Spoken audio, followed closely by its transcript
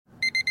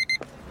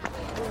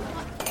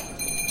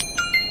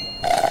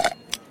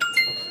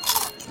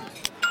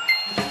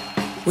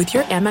With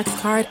your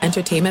Amex card,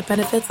 entertainment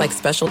benefits like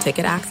special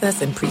ticket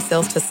access and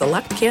pre-sales to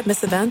select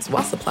can't-miss events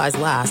while supplies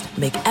last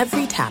make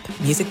every tap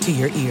music to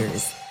your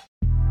ears.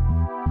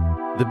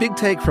 The Big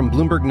Take from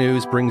Bloomberg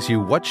News brings you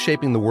what's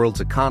shaping the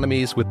world's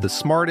economies with the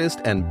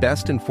smartest and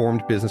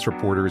best-informed business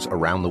reporters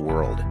around the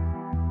world.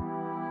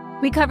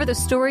 We cover the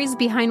stories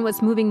behind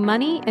what's moving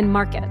money and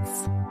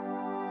markets,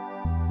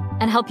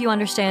 and help you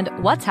understand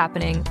what's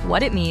happening,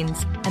 what it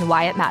means, and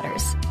why it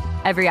matters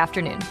every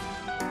afternoon.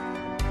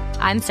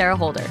 I'm Sarah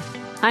Holder.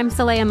 I'm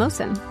Saleha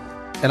Mohsin.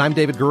 And I'm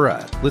David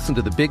Gura. Listen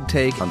to The Big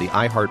Take on the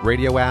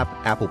iHeartRadio app,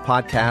 Apple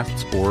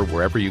Podcasts, or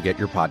wherever you get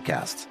your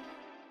podcasts.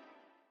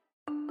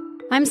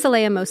 I'm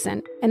Saleha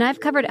Mohsin, and I've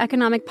covered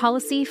economic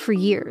policy for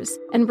years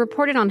and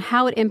reported on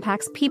how it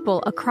impacts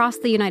people across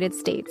the United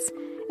States.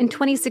 In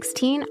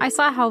 2016, I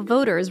saw how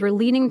voters were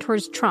leaning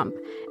towards Trump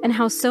and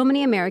how so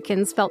many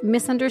Americans felt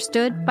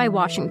misunderstood by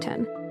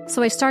Washington.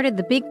 So I started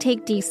The Big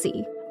Take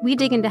DC. We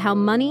dig into how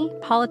money,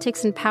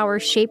 politics, and power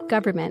shape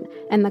government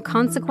and the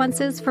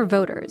consequences for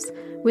voters.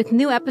 With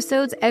new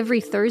episodes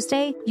every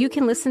Thursday, you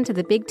can listen to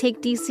The Big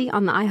Take DC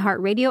on the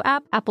iHeartRadio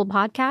app, Apple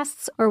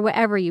Podcasts, or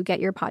wherever you get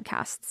your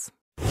podcasts.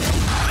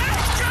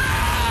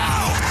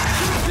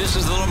 This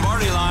is the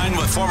Lombardi Line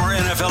with former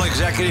NFL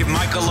executive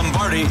Michael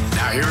Lombardi.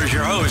 Now here is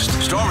your host,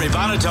 Stormy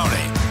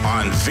Buonantony,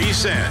 on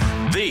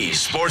VSiN, the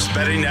Sports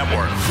Betting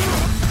Network.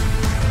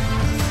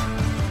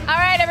 All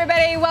right,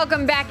 everybody,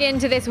 welcome back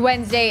into this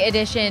Wednesday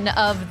edition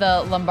of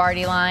the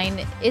Lombardi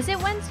Line. Is it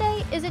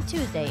Wednesday? Is it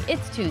Tuesday?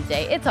 It's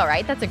Tuesday. It's all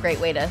right. That's a great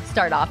way to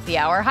start off the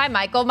hour. Hi,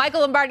 Michael.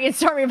 Michael Lombardi and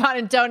Stormy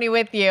Buonantony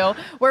with you.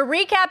 We're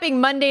recapping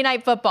Monday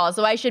Night Football,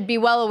 so I should be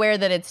well aware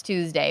that it's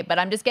Tuesday, but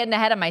I'm just getting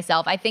ahead of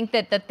myself. I think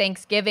that the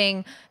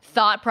Thanksgiving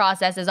thought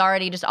process is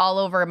already just all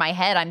over my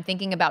head. I'm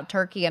thinking about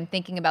turkey. I'm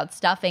thinking about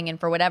stuffing, and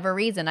for whatever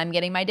reason, I'm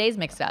getting my days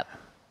mixed up.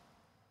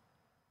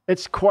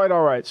 It's quite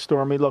all right,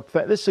 Stormy. Look,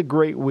 this is a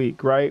great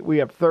week, right? We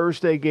have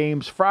Thursday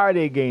games,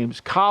 Friday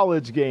games,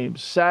 college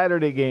games,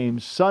 Saturday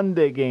games,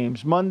 Sunday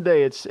games,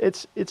 Monday.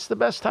 It's the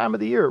best time of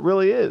the year. It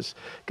really is.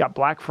 Got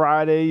Black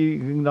Friday.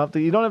 You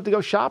don't have to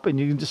go shopping.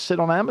 You can just sit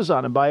on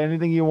Amazon and buy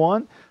anything you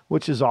want,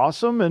 which is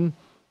awesome. And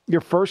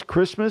your first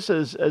Christmas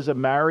as a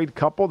married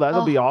couple,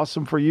 that'll be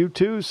awesome for you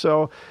too.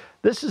 So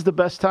this is the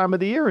best time of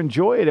the year.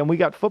 Enjoy it. And we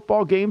got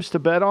football games to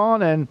bet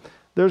on, and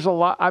there's a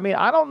lot. I mean,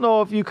 I don't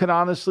know if you can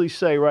honestly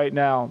say right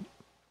now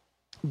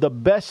the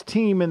best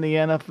team in the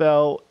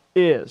NFL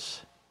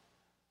is.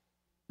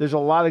 There's a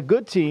lot of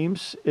good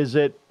teams. Is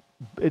it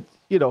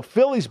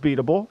Philly's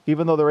beatable,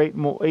 even though they're 8-1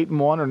 or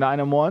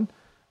 9-1,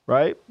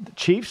 right? The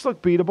Chiefs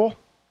look beatable.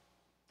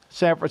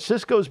 San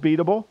Francisco's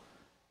beatable,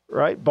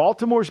 right?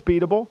 Baltimore's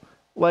beatable.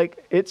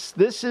 Like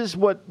this is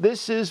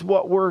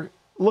what we're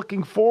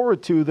looking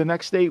forward to the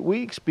next 8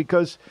 weeks,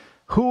 because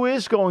who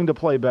is going to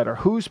play better?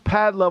 Whose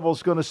pad level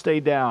is going to stay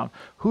down?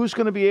 Who's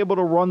going to be able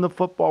to run the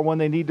football when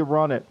they need to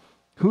run it?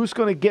 Who's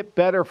going to get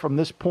better from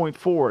this point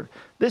forward?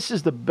 This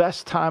is the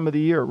best time of the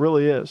year. It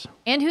really is.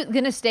 And who's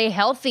going to stay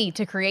healthy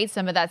to create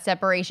some of that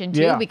separation,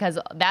 too, because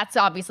that's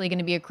obviously going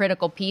to be a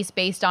critical piece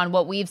based on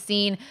what we've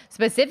seen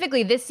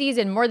specifically this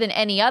season more than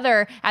any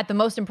other at the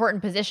most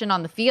important position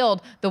on the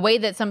field. The way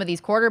that some of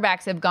these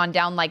quarterbacks have gone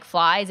down like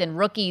flies and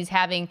rookies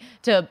having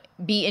to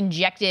be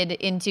injected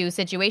into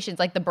situations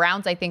like the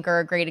Browns, I think, are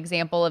a great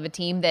example of a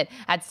team that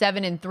at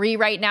 7-3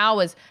 right now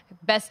was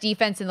best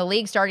defense in the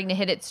league, starting to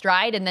hit its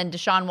stride. And then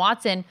Deshaun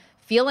Watson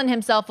feeling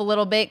himself a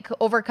little bit,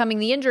 overcoming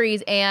the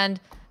injuries, and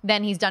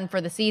then he's done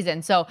for the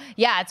season. So,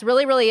 yeah, it's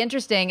really, really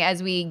interesting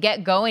as we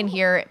get going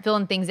here,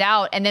 filling things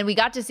out. And then we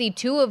got to see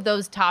two of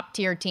those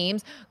top-tier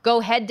teams go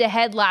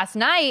head-to-head last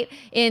night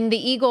in the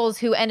Eagles,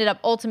 who ended up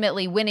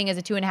ultimately winning as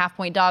a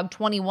 2.5-point dog,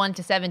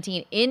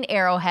 21-17 in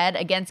Arrowhead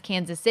against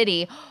Kansas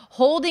City,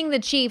 holding the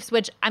Chiefs,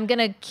 which I'm going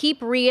to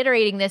keep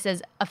reiterating this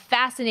as a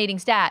fascinating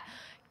stat,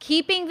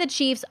 keeping the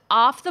Chiefs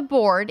off the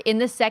board in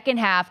the second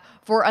half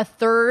for a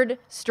third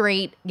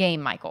straight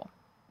game, Michael.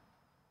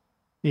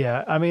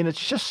 Yeah, I mean,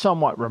 it's just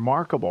somewhat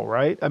remarkable,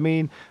 right? I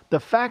mean, the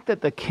fact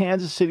that the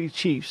Kansas City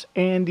Chiefs,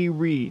 Andy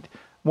Reid,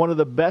 one of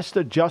the best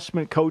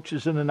adjustment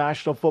coaches in the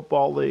National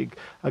Football League,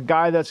 a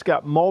guy that's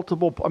got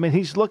multiple, I mean,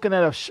 he's looking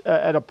at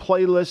a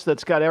playlist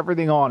that's got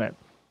everything on it,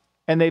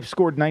 and they've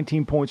scored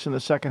 19 points in the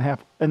second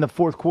half, in the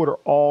fourth quarter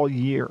all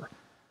year.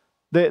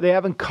 They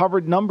haven't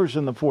covered numbers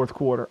in the fourth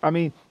quarter. I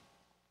mean,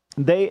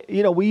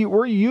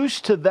 we're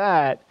used to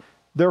that,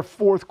 their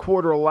fourth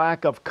quarter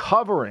lack of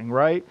covering,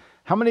 right?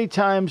 How many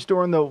times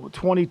during the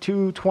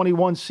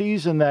 22-21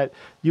 season that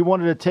you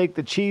wanted to take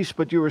the Chiefs,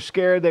 but you were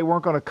scared they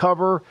weren't going to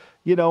cover,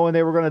 and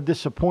they were going to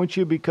disappoint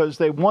you because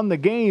they won the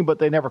game, but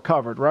they never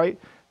covered, right?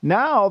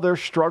 Now they're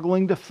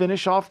struggling to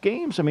finish off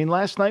games. I mean,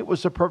 last night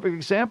was a perfect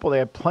example. They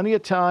had plenty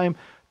of time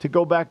to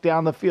go back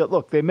down the field.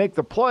 Look, they make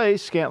the play,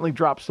 Scantling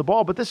drops the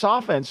ball, but this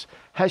offense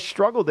has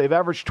struggled. They've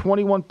averaged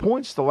 21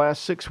 points the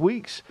last 6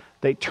 weeks.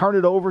 They turn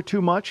it over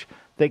too much.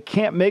 They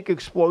can't make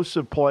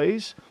explosive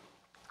plays.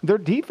 Their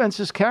defense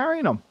is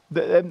carrying them.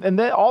 And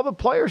all the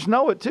players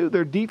know it, too.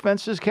 Their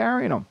defense is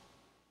carrying them.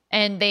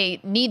 And they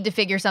need to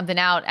figure something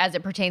out as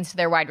it pertains to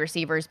their wide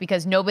receivers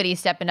because nobody's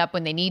stepping up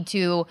when they need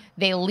to.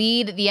 They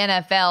lead the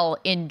NFL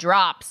in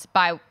drops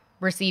by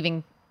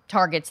receiving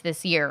targets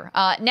this year.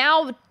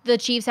 Now the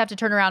Chiefs have to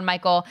turn around,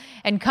 Michael,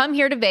 and come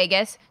here to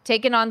Vegas,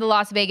 taking on the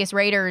Las Vegas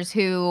Raiders,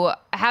 who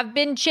have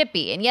been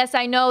chippy. And yes,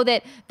 I know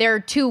that their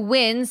 2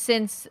 wins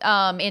since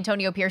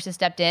Antonio Pierce has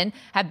stepped in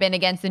have been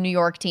against the New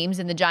York teams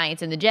and the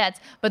Giants and the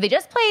Jets, but they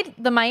just played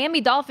the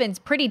Miami Dolphins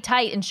pretty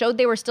tight and showed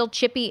they were still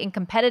chippy and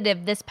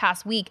competitive this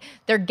past week.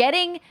 They're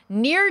getting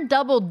near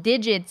double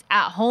digits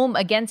at home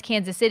against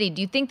Kansas City.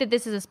 Do you think that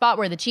this is a spot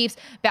where the Chiefs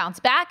bounce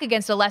back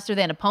against a lesser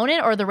than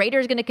opponent, or are the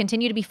Raiders going to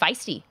continue to be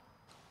feisty?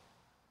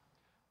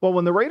 Well,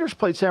 when the Raiders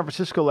played San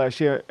Francisco last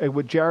year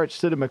with Jarrett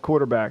Stidham at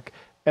quarterback,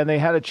 and they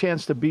had a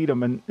chance to beat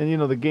them, and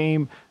the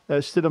game,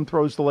 Stidham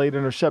throws the late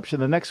interception.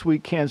 The next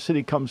week, Kansas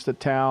City comes to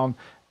town,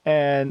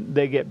 and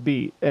they get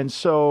beat. And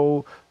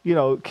so,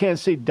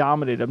 Kansas City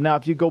dominated them. Now,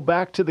 if you go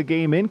back to the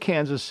game in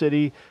Kansas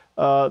City,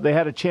 they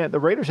had a chance. The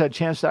Raiders had a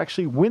chance to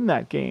actually win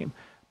that game.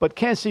 But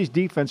Kansas City's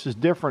defense is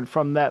different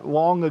from that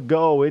long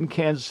ago in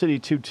Kansas City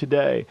to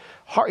today.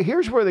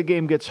 Here's where the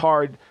game gets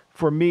hard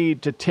for me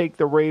to take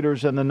the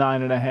Raiders and the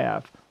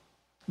 9.5.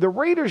 The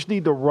Raiders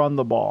need to run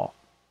the ball.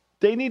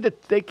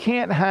 They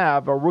can't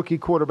have a rookie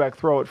quarterback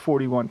throw it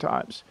 41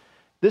 times.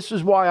 This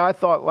is why I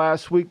thought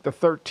last week the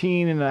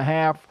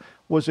 13.5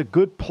 was a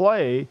good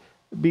play,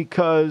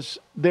 because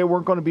they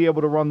weren't going to be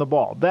able to run the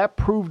ball. That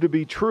proved to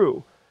be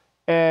true.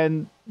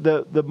 And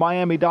the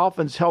Miami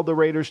Dolphins held the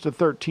Raiders to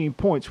 13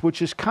 points,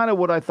 which is kind of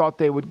what I thought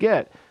they would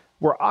get.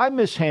 Where I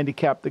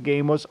mishandicapped the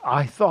game was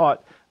I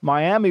thought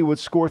Miami would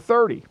score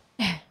 30,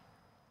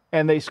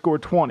 and they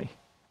scored 20,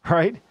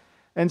 right?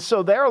 And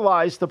so there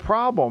lies the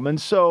problem. And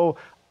so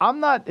I'm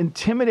not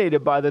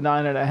intimidated by the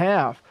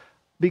 9.5,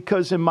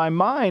 because in my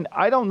mind,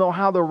 I don't know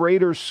how the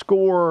Raiders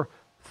score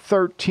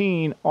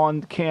 13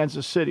 on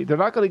Kansas City. They're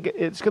not going to get,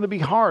 it's going to be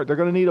hard. They're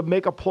going to need to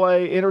make a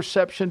play,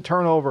 interception,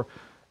 turnover.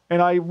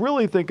 And I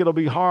really think it'll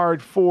be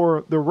hard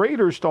for the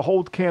Raiders to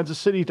hold Kansas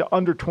City to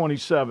under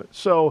 27.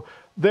 So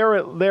there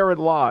it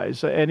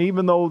lies. And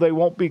even though they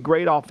won't be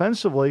great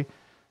offensively,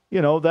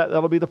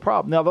 that'll be the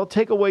problem. Now, they'll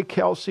take away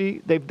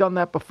Kelsey. They've done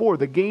that before.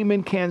 The game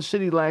in Kansas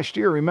City last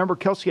year, remember,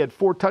 Kelsey had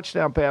 4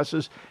 touchdown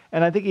passes,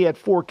 and I think he had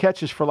 4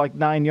 catches for like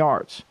 9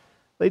 yards.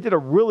 They did a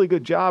really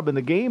good job in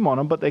the game on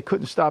him, but they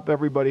couldn't stop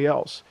everybody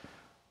else.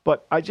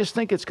 But I just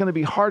think it's going to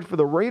be hard for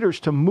the Raiders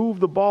to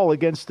move the ball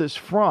against this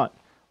front.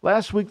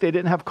 Last week, they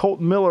didn't have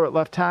Colton Miller at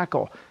left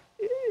tackle.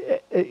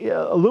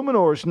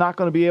 Illuminor is not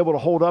going to be able to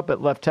hold up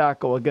at left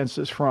tackle against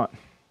this front.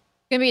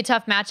 Going to be a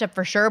tough matchup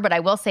for sure, but I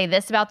will say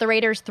this about the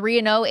Raiders: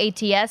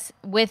 3-0 ATS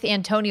with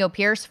Antonio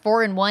Pierce,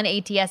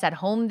 4-1 ATS at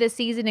home this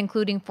season,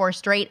 including 4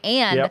 straight,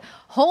 and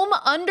home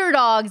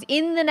underdogs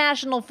in the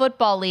National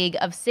Football League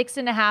of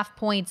 6.5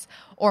 points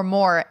or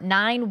more.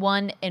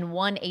 9-1-1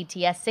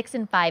 ATS,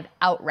 6-5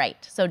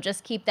 outright. So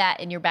just keep that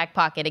in your back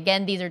pocket.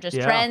 Again, these are just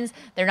trends.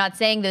 They're not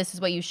saying this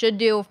is what you should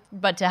do,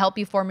 but to help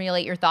you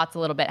formulate your thoughts a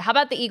little bit. How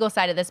about the Eagles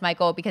side of this,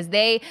 Michael? Because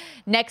they,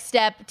 next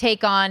step,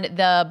 take on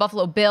the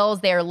Buffalo Bills.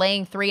 They are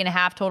laying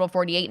 3.5, total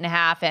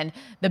 48.5, and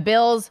the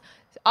Bills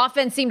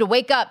offense seemed to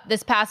wake up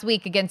this past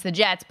week against the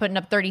Jets, putting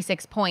up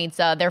 36 points.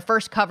 Their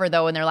first cover,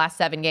 though, in their last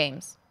 7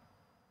 games.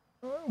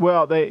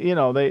 Well,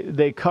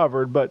 they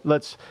covered, but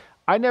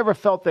I never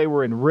felt they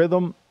were in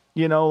rhythm,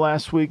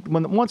 last week.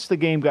 Once the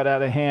game got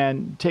out of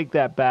hand, take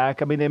that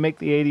back. I mean, they make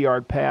the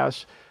 80-yard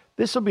pass.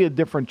 This will be a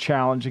different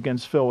challenge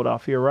against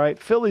Philadelphia, right?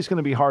 Philly's going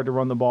to be hard to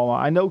run the ball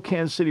on. I know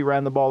Kansas City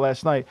ran the ball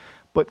last night,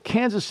 but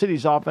Kansas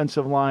City's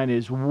offensive line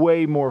is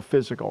way more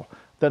physical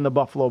than the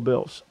Buffalo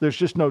Bills. There's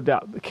just no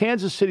doubt.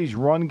 Kansas City's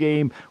run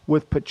game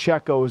with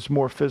Pacheco is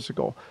more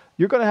physical.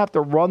 You're going to have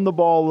to run the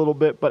ball a little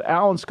bit, but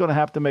Allen's going to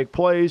have to make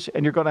plays,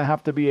 and you're going to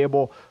have to be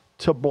able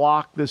to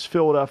block this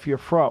Philadelphia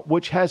front,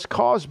 which has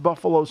caused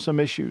Buffalo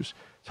some issues.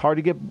 It's hard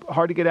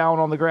to get Allen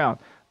on the ground.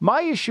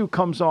 My issue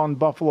comes on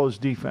Buffalo's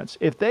defense.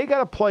 If they got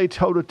to play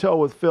toe-to-toe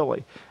with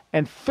Philly,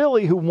 and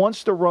Philly, who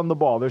wants to run the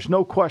ball, there's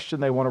no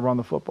question they want to run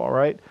the football,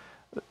 right?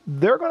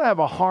 They're going to have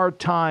a hard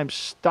time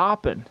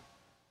stopping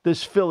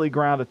this Philly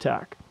ground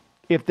attack.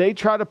 If they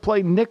try to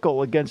play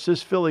nickel against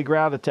this Philly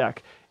ground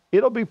attack,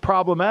 it'll be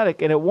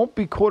problematic, and it won't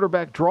be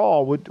quarterback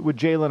draw with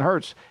Jalen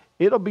Hurts.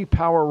 It'll be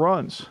power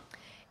runs.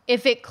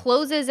 If it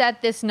closes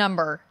at this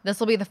number, this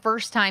will be the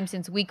first time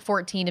since week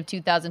 14 of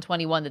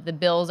 2021 that the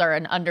Bills are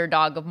an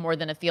underdog of more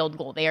than a field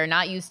goal. They are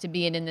not used to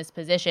being in this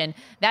position.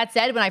 That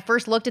said, when I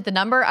first looked at the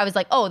number, I was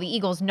like, oh, the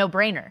Eagles, no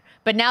brainer.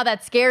 But now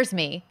that scares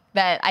me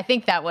that I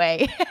think that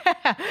way,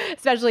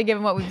 especially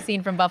given what we've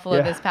seen from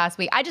Buffalo this past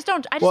week. I just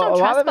don't trust Buffalo. A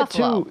lot of it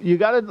too, you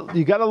got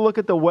to look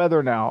at the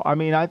weather now. I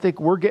mean, I think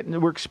we're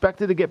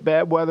expected to get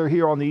bad weather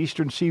here on the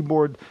Eastern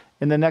Seaboard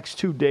in the next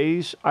 2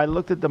 days. I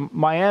looked at the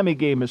Miami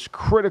game as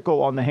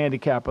critical on the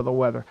handicap of the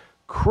weather.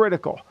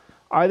 Critical.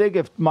 I think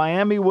if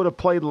Miami would have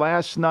played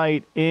last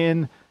night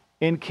in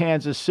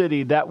Kansas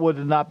City, that would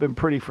have not been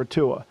pretty for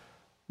Tua.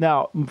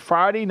 Now,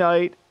 Friday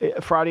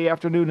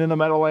afternoon in the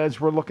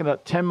Meadowlands, we're looking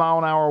at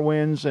 10-mile-an-hour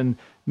winds and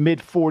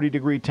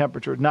mid-40-degree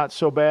temperatures. Not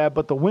so bad,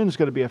 but the wind's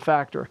going to be a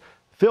factor.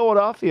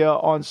 Philadelphia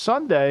on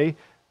Sunday,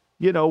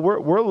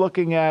 we're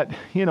looking at,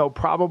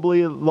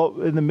 probably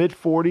in the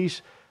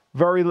mid-40s,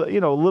 very,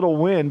 little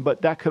wind,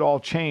 but that could all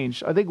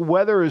change. I think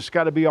weather has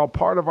got to be all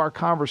part of our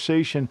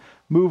conversation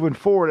moving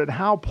forward and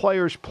how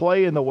players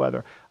play in the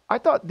weather.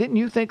 Didn't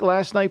you think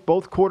last night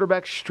both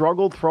quarterbacks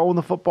struggled throwing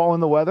the football in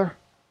the weather?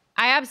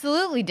 I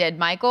absolutely did,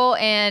 Michael.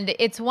 And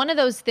it's one of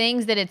those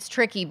things that it's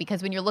tricky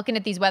because when you're looking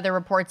at these weather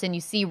reports and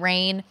you see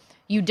rain,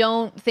 you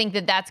don't think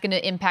that that's going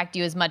to impact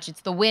you as much.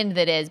 It's the wind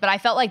that is. But I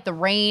felt like the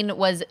rain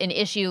was an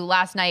issue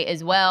last night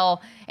as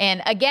well.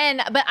 And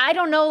again, but I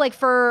don't know, like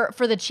for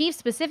the Chiefs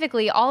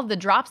specifically, all of the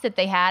drops that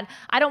they had,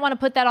 I don't want to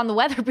put that on the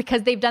weather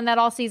because they've done that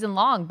all season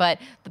long. But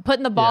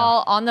putting the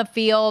ball on the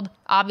field,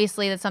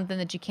 obviously that's something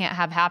that you can't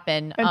have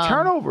happen. And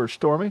turnovers,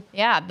 Stormy.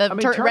 Yeah,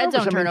 red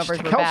zone turnovers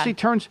were Kelsey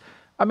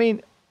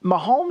bad.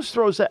 Mahomes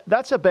throws that.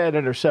 That's a bad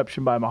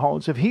interception by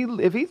Mahomes. If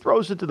he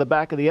throws it to the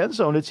back of the end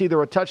zone, it's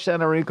either a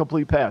touchdown or an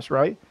incomplete pass,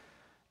 right?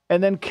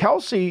 And then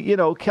Kelsey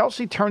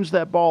turns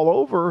that ball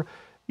over,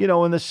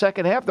 in the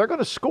second half. They're going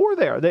to score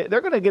there.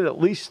 They're going to get at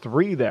least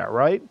 3 there,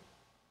 right?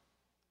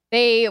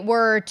 They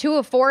were 2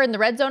 of 4 in the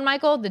red zone,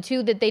 Michael. The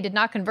 2 that they did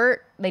not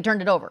convert, they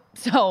turned it over.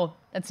 So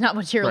that's not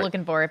what you're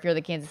looking for if you're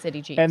the Kansas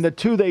City Chiefs. And the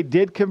 2 they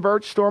did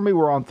convert, Stormy,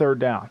 were on third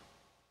down.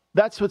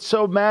 That's what's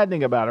so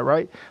maddening about it,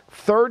 right?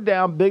 Third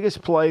down,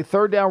 biggest play.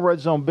 Third down, red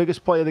zone,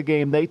 biggest play of the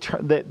game. They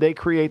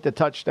create the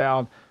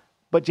touchdown,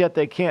 but yet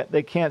they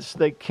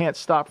can't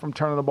stop from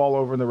turning the ball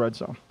over in the red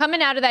zone.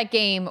 Coming out of that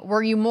game,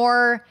 were you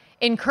more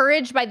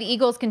encouraged by the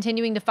Eagles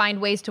continuing to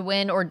find ways to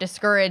win, or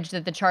discouraged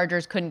that the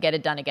Chargers couldn't get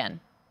it done again?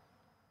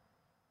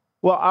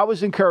 Well, I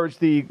was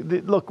encouraged.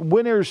 Look,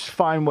 winners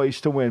find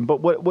ways to win,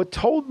 but what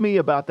told me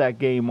about that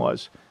game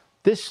was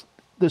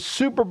the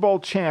Super Bowl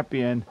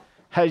champion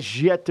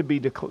has yet to be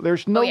declared.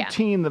 There's no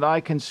team that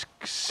I can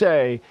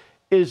say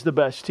is the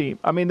best team.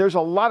 I mean, there's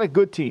a lot of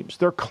good teams.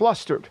 They're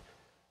clustered,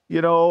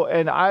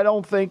 and I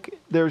don't think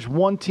there's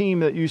one team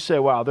that you say,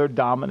 wow, they're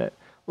dominant.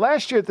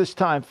 Last year at this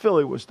time,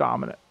 Philly was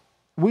dominant.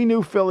 We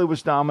knew Philly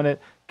was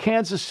dominant.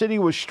 Kansas City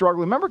was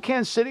struggling. Remember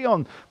Kansas City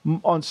on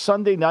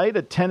Sunday night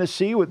at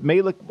Tennessee with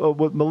Malik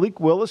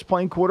Willis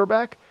playing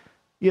quarterback,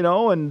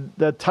 and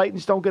the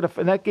Titans don't get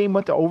and that game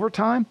went to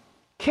overtime.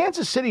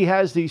 Kansas City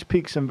has these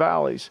peaks and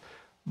valleys.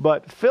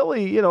 But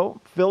Philly,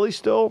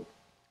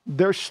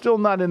 they're still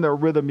not in their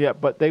rhythm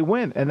yet, but they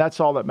win, and that's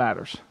all that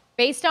matters.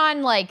 Based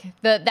on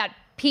that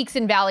peaks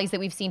and valleys that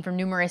we've seen from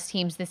numerous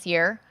teams this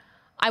year,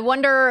 I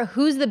wonder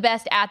who's the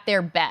best at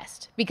their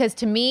best. Because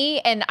to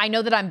me, and I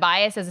know that I'm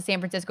biased as a San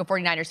Francisco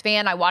 49ers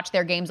fan, I watch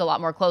their games a lot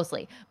more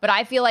closely. But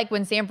I feel like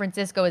when San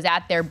Francisco is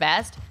at their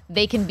best,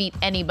 they can beat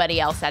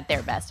anybody else at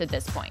their best at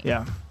this point.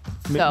 Yeah,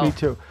 me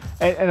too.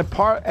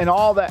 And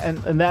all that,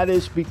 and that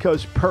is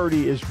because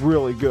Purdy is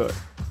really good.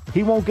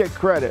 He won't get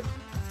credit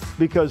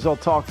because they'll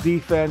talk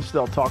defense,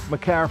 they'll talk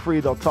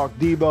McCaffrey, they'll talk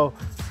Debo.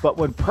 But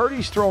when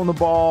Purdy's throwing the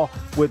ball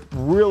with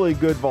really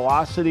good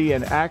velocity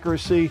and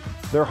accuracy,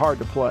 they're hard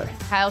to play.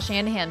 Kyle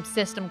Shanahan,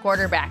 system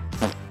quarterback.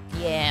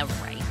 Yeah,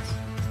 right.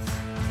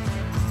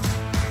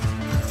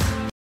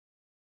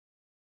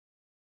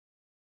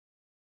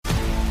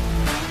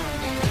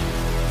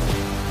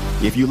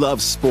 If you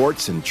love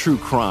sports and true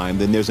crime,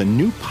 then there's a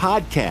new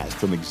podcast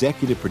from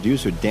executive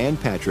producer Dan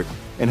Patrick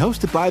and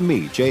hosted by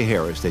me, Jay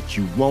Harris, that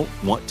you won't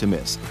want to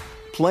miss.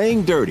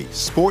 Playing Dirty: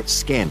 Sports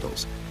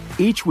Scandals.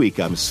 Each week,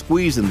 I'm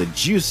squeezing the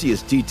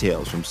juiciest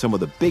details from some of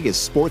the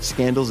biggest sports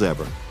scandals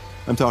ever.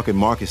 I'm talking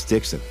Marcus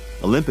Dixon,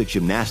 Olympic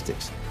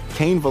gymnastics,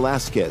 Cain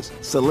Velasquez,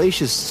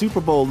 salacious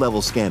Super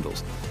Bowl-level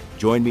scandals.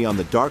 Join me on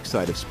the dark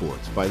side of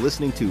sports by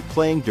listening to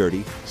Playing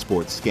Dirty: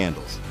 Sports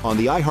Scandals on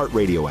the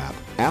iHeartRadio app,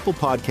 Apple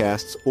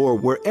Podcasts, or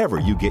wherever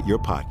you get your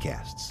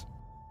podcasts.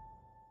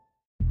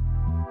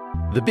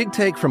 The Big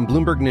Take from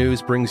Bloomberg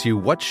News brings you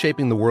what's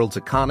shaping the world's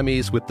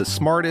economies with the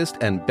smartest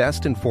and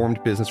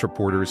best-informed business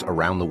reporters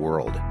around the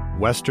world.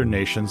 Western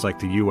nations like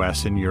the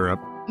U.S. and Europe.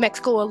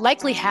 Mexico will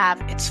likely have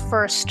its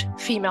first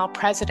female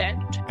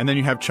president. And then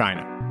you have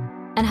China.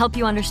 And help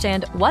you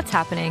understand what's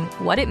happening,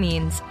 what it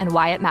means, and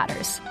why it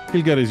matters.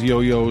 He'll get his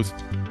yo-yos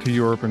to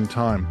Europe in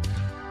time.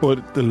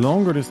 But the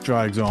longer this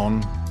drags on,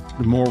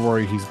 the more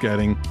worry he's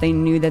getting. They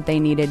knew that they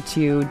needed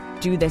to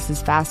do this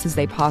as fast as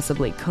they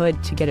possibly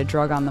could to get a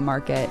drug on the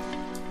market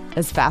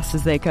as fast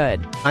as they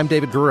could. I'm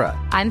David Gura.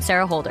 I'm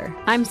Sarah Holder.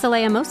 I'm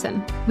Saleha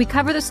Mohsen. We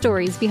cover the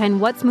stories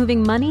behind what's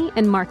moving money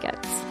and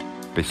markets.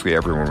 Basically,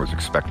 everyone was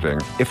expecting,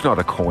 if not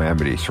a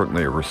calamity,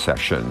 certainly a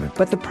recession.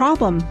 But the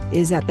problem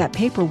is that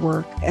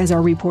paperwork, as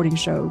our reporting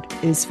showed,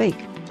 is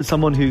fake. As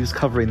someone who's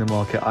covering the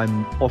market,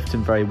 I'm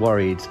often very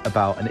worried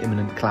about an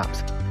imminent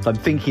collapse. So I'm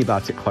thinking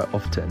about it quite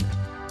often.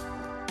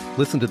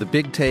 Listen to The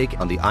Big Take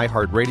on the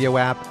iHeartRadio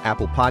app,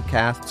 Apple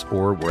Podcasts,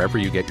 or wherever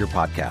you get your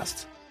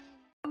podcasts.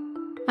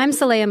 I'm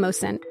Saleha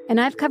Mohsen,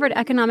 and I've covered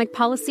economic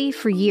policy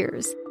for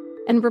years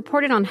and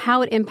reported on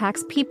how it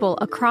impacts people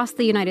across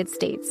the United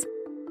States.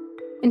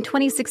 In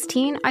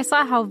 2016, I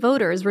saw how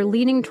voters were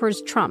leaning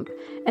towards Trump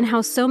and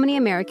how so many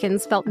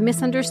Americans felt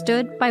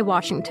misunderstood by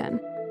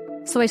Washington.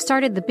 So I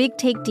started the Big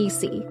Take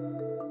DC.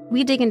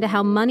 We dig into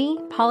how money,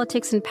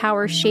 politics, and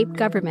power shape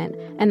government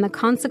and the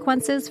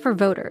consequences for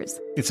voters.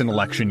 It's an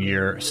election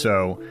year,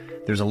 so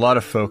there's a lot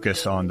of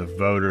focus on the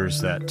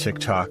voters that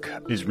TikTok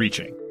is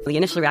reaching. The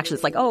initial reaction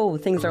is like, oh,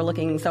 things are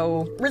looking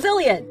so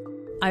resilient.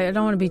 I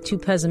don't want to be too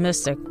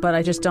pessimistic, but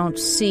I just don't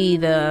see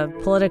the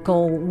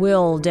political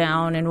will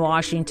down in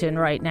Washington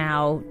right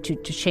now to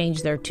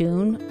change their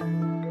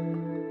tune.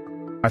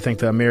 I think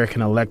the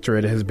American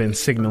electorate has been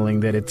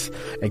signaling that it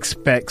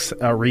expects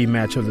a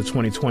rematch of the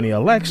 2020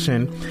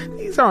 election.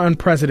 These are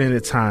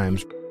unprecedented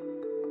times.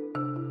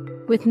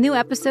 With new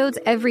episodes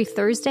every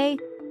Thursday,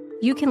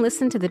 you can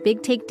listen to the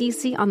Big Take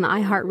DC on the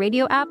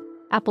iHeartRadio app,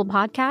 Apple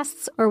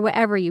Podcasts, or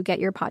wherever you get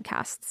your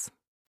podcasts.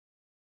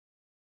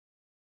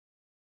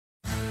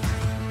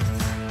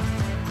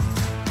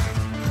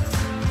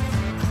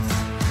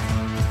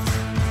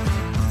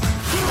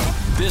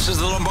 This is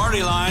the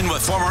Lombardi Line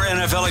with former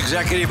NFL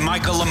executive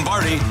Michael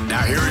Lombardi.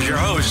 Now here is your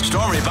host,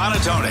 Stormy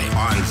Buonantony,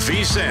 on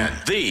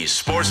VSiN, the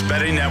sports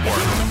betting network.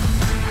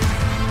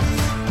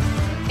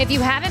 If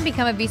you haven't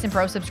become a VSiN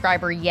Pro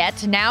subscriber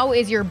yet, now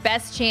is your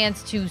best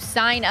chance to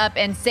sign up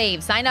and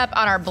save. Sign up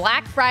on our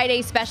Black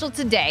Friday special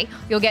today.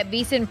 You'll get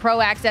VSiN Pro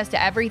access to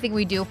everything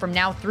we do from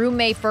now through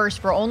May 1st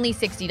for only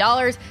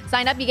 $60.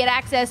 Sign up, you get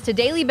access to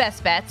daily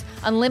best bets,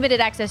 unlimited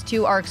access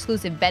to our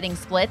exclusive betting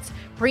splits,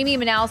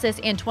 premium analysis,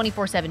 and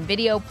 24/7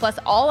 video, plus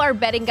all our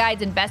betting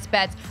guides and best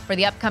bets for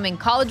the upcoming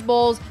college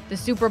bowls, the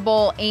Super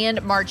Bowl,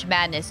 and March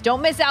Madness.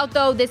 Don't miss out,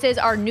 though. This is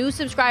our new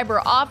subscriber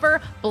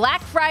offer,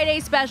 Black Friday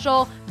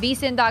special.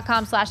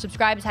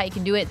 VSiN.com/subscribe is how you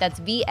can do it.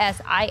 That's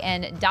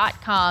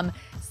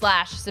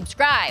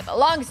VSIN.com/subscribe.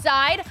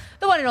 Alongside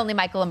the one and only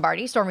Michael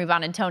Lombardi, Stormy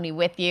Buonantony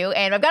with you.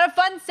 And I've got a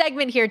fun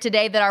segment here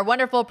today that our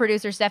wonderful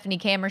producer Stephanie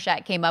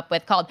Kamershat came up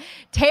with called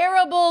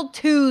Terrible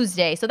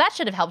Tuesday. So that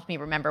should have helped me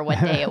remember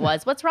what day it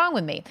was. What's wrong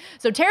with me?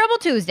 So Terrible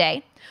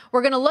Tuesday.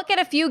 We're going to look at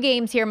a few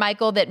games here,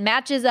 Michael, that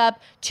matches up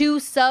two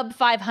sub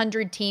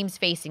 500 teams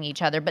facing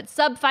each other. But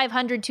sub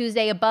 500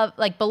 Tuesday,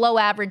 below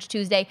average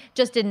Tuesday,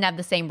 just didn't have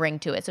the same ring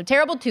to it. So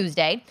Terrible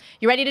Tuesday.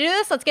 You ready to do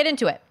this? Let's get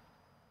into it.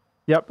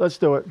 Yep, let's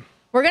do it.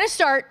 We're going to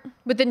start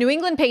with the New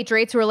England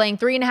Patriots, who are laying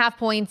 3.5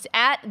 points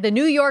at the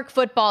New York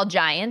Football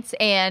Giants.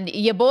 And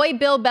your boy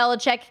Bill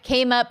Belichick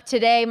came up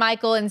today,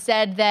 Michael, and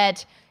said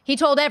that he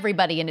told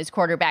everybody in his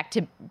quarterback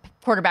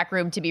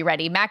room to be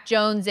ready. Mac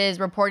Jones is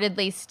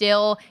reportedly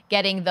still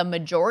getting the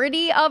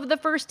majority of the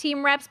first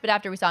team reps, but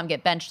after we saw him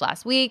get benched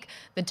last week,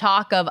 the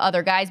talk of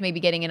other guys maybe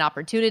getting an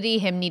opportunity,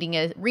 him needing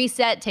a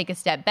reset, take a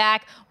step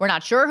back. We're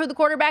not sure who the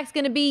quarterback's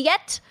going to be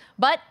yet,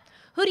 but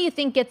who do you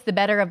think gets the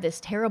better of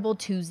this Terrible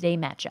Tuesday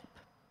matchup?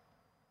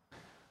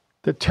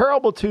 The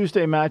Terrible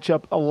Tuesday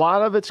matchup, a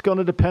lot of it's going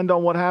to depend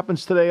on what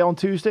happens today on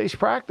Tuesday's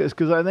practice,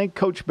 because I think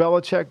Coach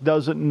Belichick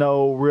doesn't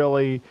know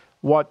really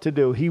what to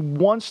do. He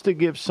wants to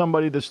give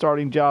somebody the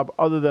starting job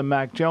other than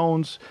Mac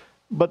Jones,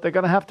 but they're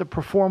going to have to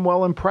perform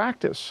well in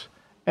practice.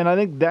 And I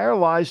think there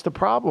lies the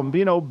problem.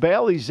 You know,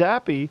 Bailey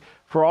Zappi,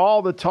 for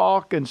all the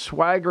talk and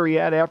swagger he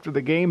had after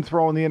the game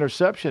throwing the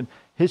interception,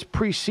 his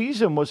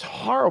preseason was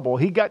horrible.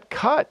 He got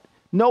cut.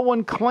 No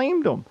one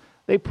claimed him.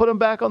 They put him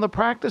back on the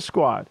practice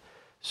squad.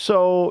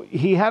 So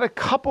he had a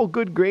couple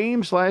good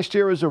games last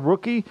year as a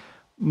rookie,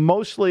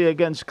 mostly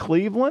against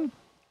Cleveland,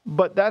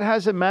 but that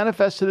hasn't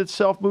manifested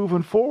itself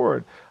moving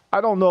forward. I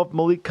don't know if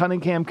Malik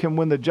Cunningham can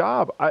win the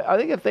job. I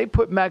think if they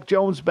put Mac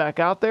Jones back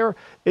out there,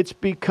 it's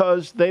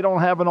because they don't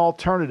have an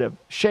alternative.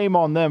 Shame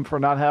on them for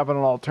not having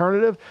an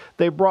alternative.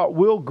 They brought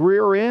Will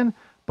Grier in,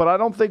 but I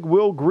don't think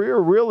Will Grier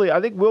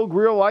I think Will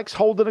Grier likes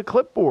holding a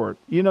clipboard.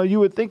 You know, you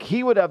would think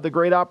he would have the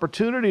great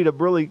opportunity to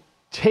really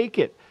take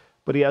it,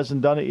 but he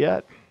hasn't done it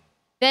yet.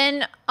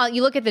 Then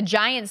you look at the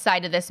Giants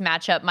side of this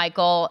matchup,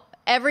 Michael.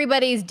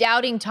 Everybody's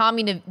doubting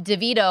Tommy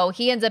DeVito.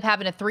 He ends up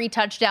having a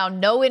 3-touchdown,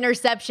 no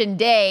interception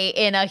day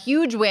in a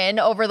huge win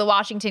over the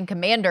Washington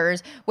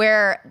Commanders,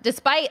 where the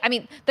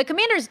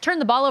Commanders turned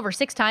the ball over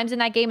 6 times in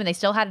that game, and they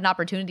still had an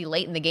opportunity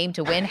late in the game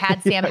to win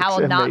had Sam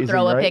Howell not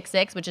throw a pick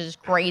six, which is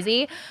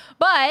crazy.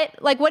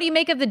 But, what do you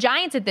make of the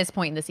Giants at this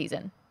point in the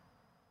season?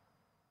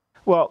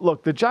 Well,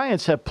 look, the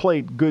Giants have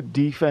played good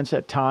defense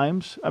at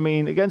times. I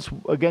mean,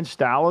 against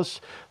Dallas,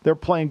 they're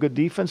playing good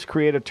defense,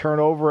 create a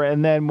turnover,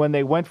 and then when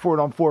they went for it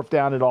on 4th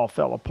down, it all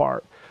fell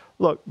apart.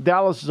 Look,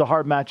 Dallas is a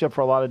hard matchup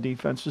for a lot of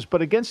defenses,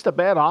 but against a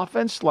bad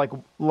offense like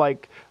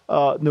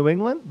New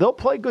England, they'll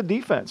play good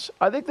defense.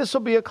 I think this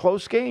will be a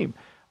close game.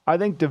 I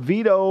think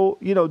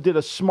DeVito, did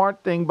a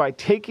smart thing by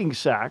taking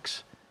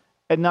sacks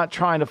and not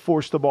trying to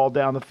force the ball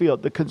down the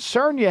field. The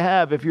concern you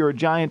have if you're a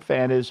Giant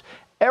fan is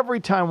every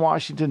time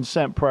Washington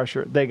sent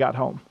pressure, they got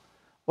home.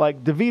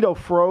 Like DeVito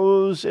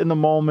froze in the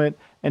moment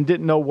and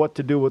didn't know what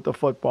to do with the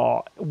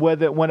football,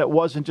 when it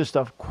wasn't just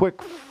a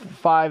quick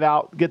 5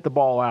 out, get the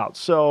ball out.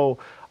 So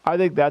I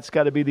think that's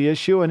got to be the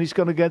issue, and he's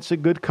going against a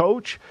good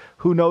coach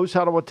who knows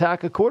how to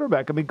attack a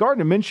quarterback. I mean,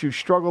 Gardner Minshew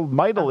struggled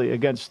mightily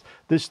against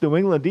this New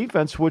England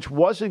defense, which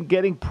wasn't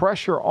getting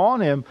pressure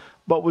on him,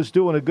 but was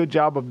doing a good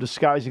job of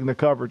disguising the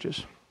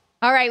coverages.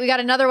 All right, we got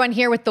another one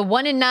here with the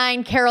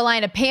 1-9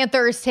 Carolina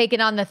Panthers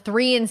taking on the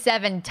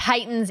 3-7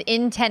 Titans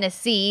in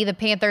Tennessee. The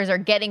Panthers are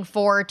getting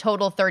 4,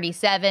 total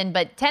 37.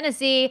 But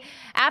Tennessee,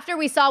 after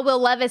we saw Will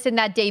Levis in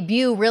that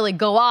debut really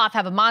go off,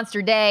 have a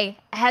monster day,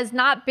 has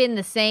not been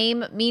the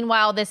same.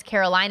 Meanwhile, this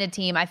Carolina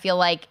team, I feel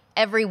like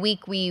every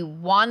week we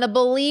want to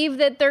believe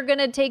that they're going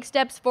to take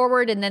steps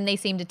forward, and then they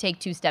seem to take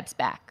 2 steps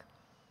back.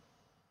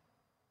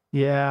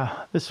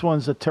 Yeah, this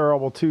one's a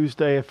terrible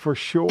Tuesday for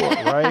sure,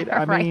 right?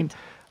 Right.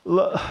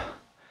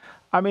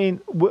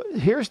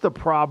 Here's the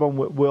problem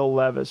with Will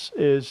Levis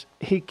is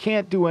he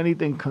can't do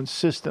anything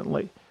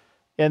consistently,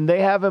 and they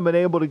haven't been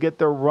able to get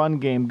their run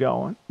game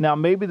going. Now,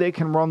 maybe they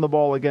can run the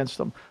ball against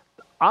them.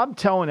 I'm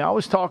telling you, I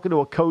was talking to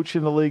a coach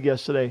in the league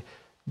yesterday.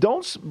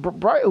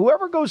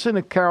 Whoever goes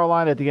into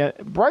Carolina at the end,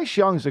 Bryce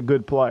Young's a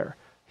good player.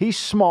 He's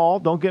small,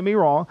 don't get me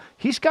wrong.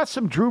 He's got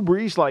some Drew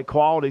Brees-like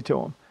quality to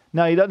him.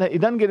 Now, he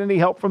doesn't get any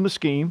help from the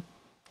scheme,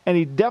 and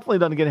he definitely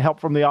doesn't get help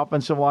from the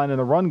offensive line in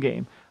the run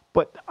game.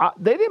 But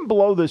they didn't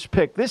blow this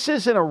pick. This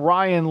isn't a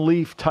Ryan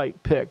Leaf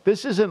type pick.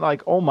 This isn't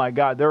like, oh, my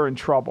God, they're in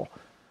trouble.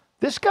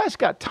 This guy's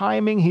got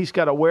timing. He's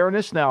got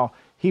awareness. Now,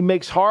 he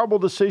makes horrible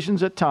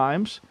decisions at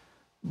times.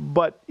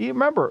 But you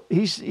remember,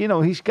 he's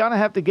going to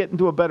have to get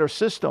into a better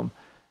system.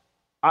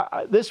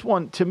 This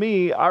one, to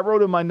me, I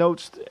wrote in my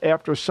notes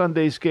after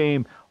Sunday's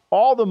game,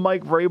 all the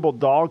Mike Vrabel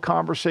dog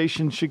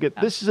conversation should get.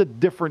 This is a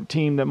different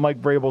team than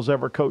Mike Vrabel's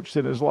ever coached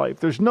in his life.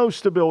 There's no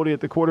stability at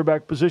the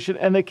quarterback position,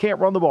 and they can't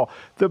run the ball.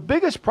 The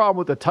biggest problem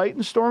with the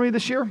Titans, Stormy,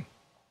 this year,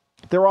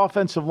 their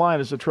offensive line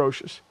is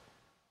atrocious.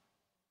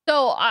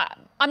 So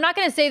I'm not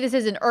going to say this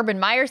is an Urban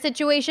Meyer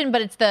situation,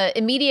 but it's the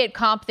immediate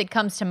comp that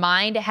comes to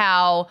mind,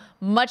 how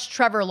much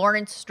Trevor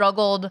Lawrence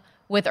struggled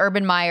with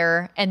Urban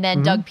Meyer, and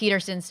then Doug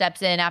Peterson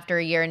steps in after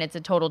a year, and it's a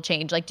total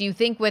change. Like, do you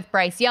think with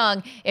Bryce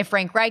Young, if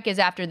Frank Reich is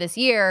after this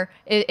year,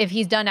 if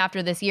he's done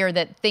after this year,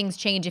 that things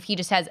change if he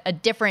just has a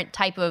different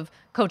type of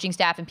coaching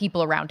staff and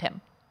people around him?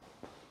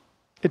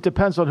 It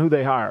depends on who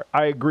they hire.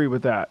 I agree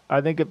with that.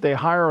 I think if they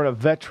hire a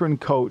veteran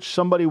coach,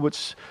 somebody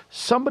with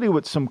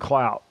some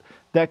clout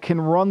that can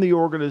run the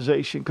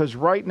organization, because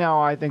right now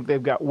I think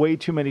they've got way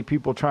too many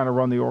people trying to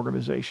run the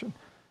organization.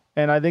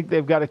 And I think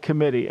they've got a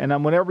committee.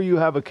 And whenever you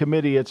have a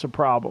committee, it's a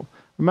problem.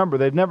 Remember,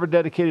 they've never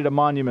dedicated a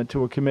monument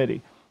to a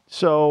committee.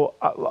 So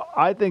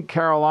I think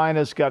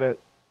Carolina's got to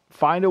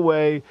find a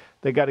way.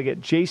 They got to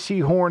get J.C.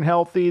 Horn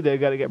healthy. They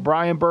got to get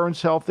Brian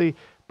Burns healthy.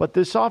 But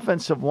this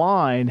offensive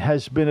line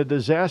has been a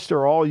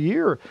disaster all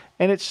year.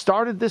 And it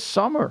started this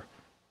summer.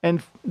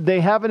 And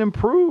they haven't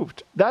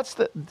improved.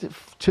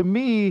 To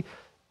me,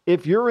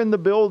 if you're in the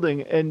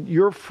building and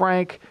you're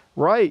Frank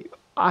Reich,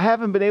 I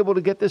haven't been able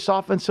to get this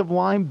offensive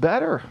line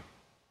better.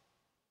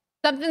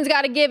 Something's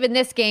got to give in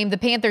this game. The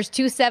Panthers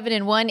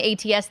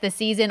 2-7-1 ATS this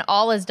season,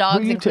 all as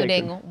dogs,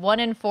 including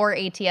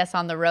 1-4 ATS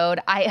on the road.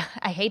 I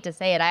hate to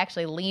say it. I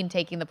actually lean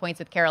taking the points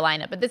with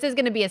Carolina, but this is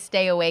going to be a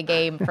stay away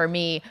game for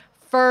me.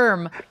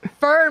 Firm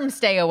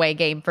stay away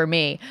game for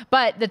me.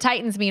 But the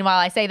Titans, meanwhile,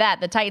 I say that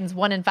the Titans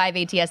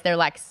 1-5 ATS, their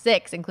last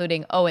 6,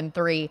 including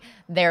 0-3,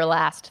 their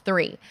last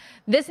 3.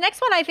 This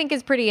next one I think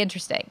is pretty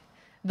interesting.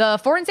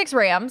 The 4-6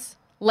 Rams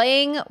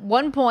laying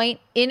 1 point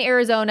in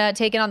Arizona,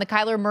 taking on the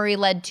Kyler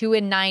Murray-led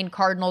 2-9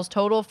 Cardinals,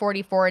 total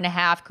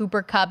 44.5.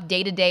 Cooper Kupp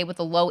day-to-day with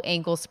a low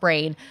ankle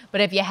sprain.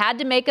 But if you had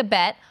to make a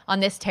bet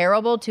on this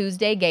terrible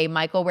Tuesday game,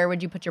 Michael, where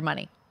would you put your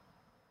money?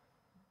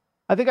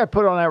 I think I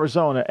put on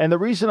Arizona. And the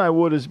reason I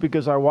would is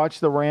because I watched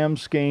the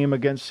Rams game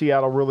against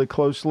Seattle really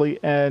closely,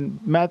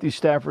 and Matthew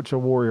Stafford's a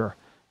warrior.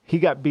 He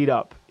got beat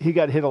up. He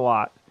got hit a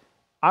lot.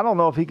 I don't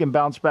know if he can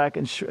bounce back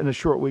in a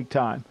short week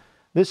time.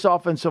 This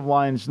offensive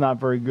line is not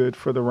very good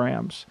for the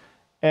Rams.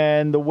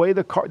 And the way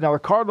the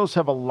Cardinals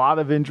have a lot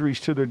of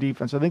injuries to their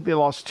defense. I think they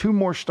lost 2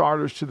 more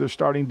starters to their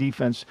starting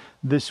defense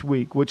this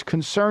week, which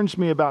concerns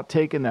me about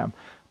taking them.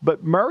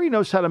 But Murray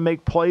knows how to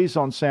make plays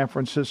on San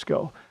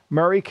Francisco.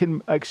 Murray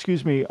can,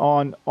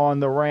 on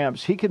the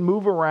Rams. He can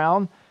move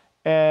around,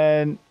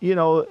 and,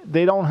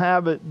 they don't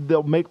have it.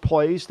 They'll make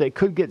plays. They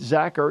could get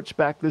Zach Ertz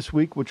back this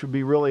week, which would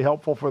be really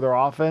helpful for their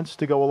offense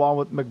to go along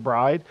with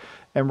McBride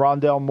and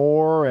Rondell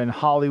Moore and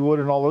Hollywood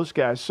and all those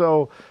guys.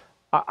 So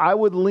I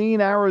would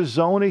lean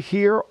Arizona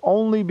here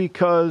only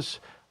because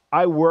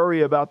I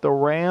worry about the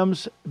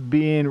Rams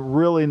being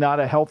really not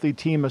a healthy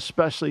team,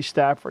 especially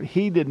Stafford.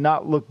 He did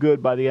not look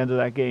good by the end of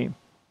that game.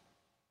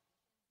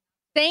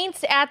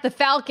 Saints at the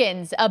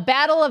Falcons, a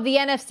battle of the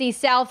NFC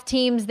South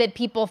teams that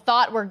people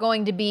thought were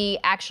going to be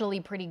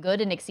actually pretty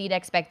good and exceed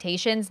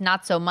expectations.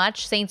 Not so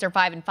much. Saints are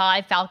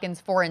 5-5,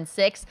 Falcons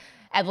 4-6.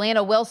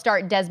 Atlanta will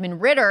start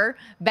Desmond Ridder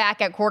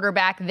back at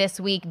quarterback this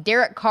week.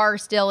 Derek Carr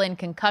still in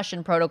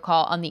concussion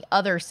protocol on the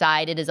other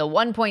side. It is a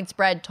 1-point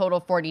spread, total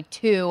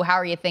 42. How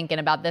are you thinking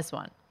about this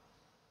one?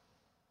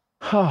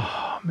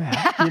 Oh, man.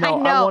 I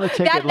know. I want to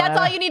take Atlanta. That's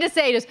all you need to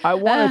say. I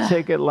want to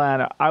take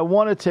Atlanta.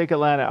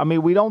 I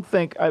mean, we don't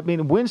think –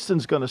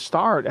 Winston's going to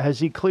start. Has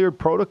he cleared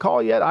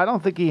protocol yet? I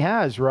don't think he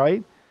has,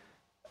 right?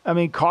 I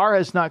mean, Carr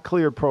has not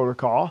cleared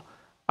protocol.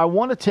 I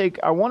want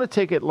to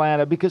take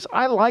Atlanta because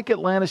I like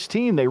Atlanta's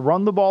team. They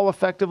run the ball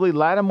effectively.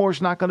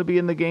 Lattimore's not going to be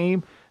in the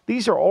game.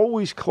 These are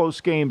always close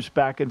games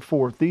back and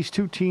forth. These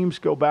two teams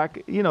go back,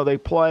 they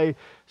play.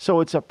 So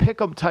it's a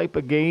pick-em type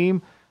of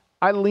game.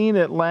 I lean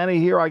Atlanta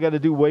here. I got to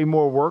do way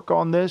more work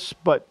on this.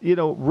 But,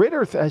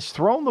 Ritter has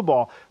thrown the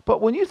ball.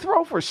 But when you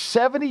throw for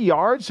 70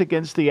 yards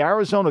against the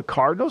Arizona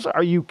Cardinals,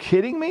 are you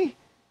kidding me?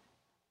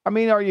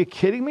 Are you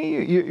kidding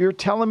me? You're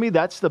telling me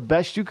that's the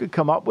best you could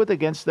come up with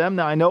against them?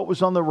 Now, I know it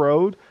was on the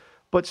road,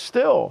 but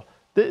still,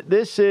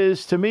 this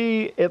is, to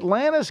me,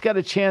 Atlanta's got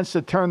a chance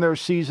to turn their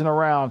season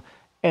around,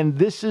 and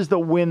this is the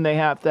win they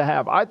have to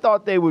have. I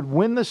thought they would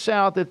win the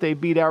South if they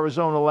beat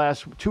Arizona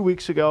 2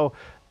 weeks ago.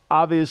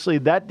 Obviously,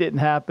 that didn't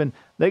happen.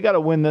 They got to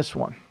win this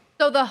one.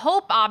 So the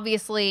hope,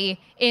 obviously,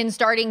 in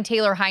starting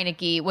Taylor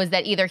Heineke was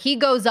that either he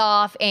goes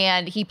off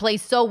and he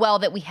plays so well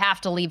that we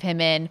have to leave him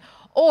in,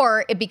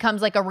 or it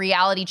becomes like a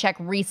reality check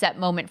reset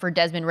moment for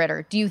Desmond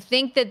Ridder. Do you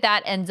think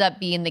that ends up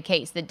being the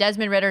case? That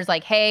Desmond Ridder's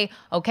like, hey,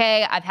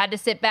 okay, I've had to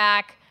sit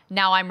back.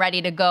 Now I'm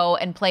ready to go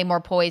and play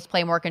more poised,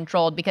 play more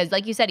controlled. Because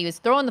like you said, he was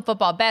throwing the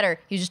football better.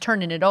 He was just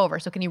turning it over.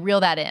 So can you reel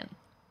that in?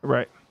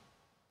 Right.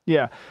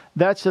 Yeah,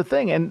 that's the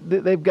thing. And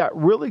they've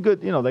got really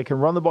good, they can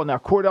run the ball. Now,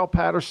 Cordell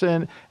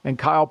Patterson and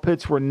Kyle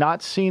Pitts were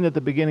not seen at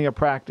the beginning of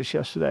practice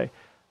yesterday.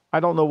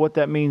 I don't know what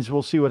that means.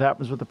 We'll see what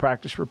happens with the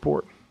practice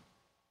report.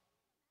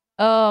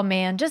 Oh,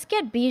 man, just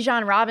get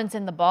Bijan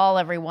Robinson the ball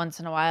every once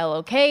in a while,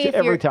 okay?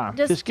 Every time.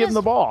 Just give him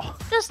the ball.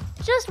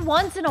 Just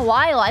once in a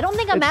while. I don't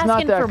think I'm asking for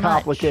much. It's not that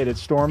complicated,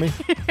 Stormy.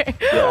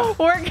 Yeah.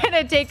 We're going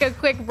to take a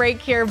quick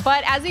break here.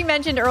 But as we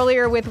mentioned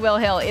earlier with Will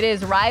Hill, it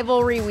is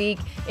rivalry week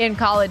in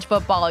college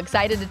football.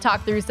 Excited to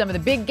talk through some of the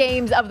big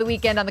games of the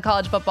weekend on the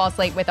college football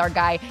slate with our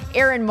guy,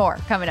 Aaron Moore,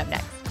 coming up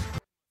next.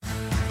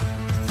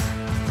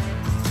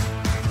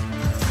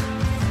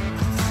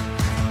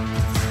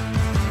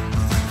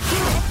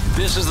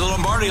 This is the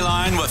Lombardi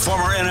Line with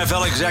former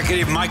NFL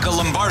executive Michael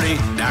Lombardi.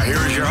 Now here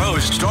is your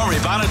host, Stormy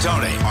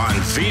Buonantony, on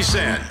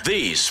VSiN,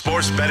 the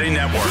Sports Betting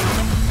Network.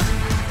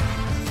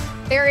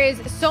 There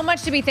is so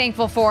much to be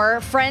thankful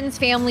for. Friends,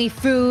 family,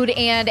 food,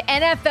 and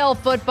NFL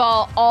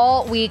football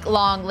all week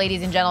long,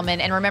 ladies and gentlemen.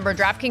 And remember,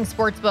 DraftKings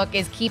Sportsbook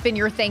is keeping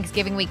your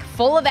Thanksgiving week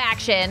full of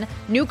action.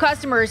 New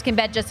customers can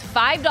bet just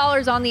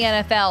 $5 on the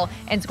NFL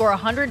and score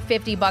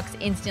 $150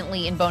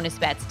 instantly in bonus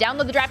bets.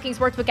 Download the DraftKings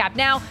Sportsbook app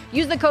now.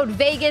 Use the code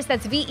VEGAS,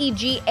 that's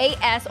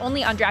VEGAS,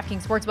 only on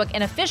DraftKings Sportsbook,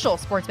 an official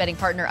sports betting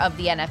partner of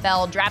the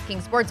NFL.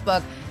 DraftKings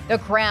Sportsbook, the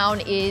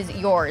crown is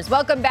yours.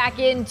 Welcome back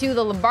into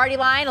the Lombardi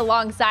Line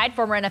alongside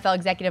former NFL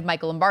executive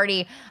Michael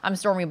Lombardi. I'm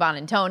Stormy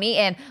Buonantony,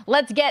 and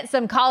let's get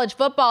some college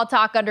football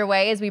talk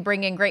underway as we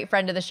bring in great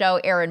friend of the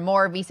show, Aaron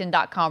Moore,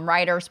 VSiN.com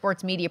writer,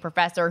 sports media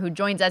professor, who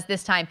joins us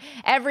this time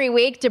every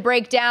week to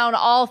break down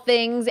all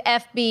things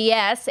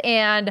FBS.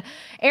 And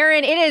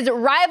Aaron, it is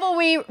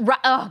rivalry.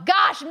 Oh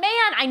gosh,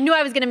 man, I knew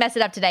I was going to mess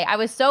it up today. I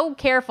was so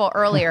careful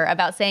earlier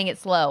about saying it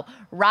slow.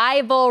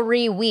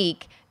 Rivalry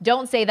week.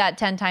 Don't say that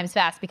 10 times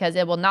fast because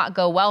it will not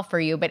go well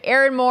for you. But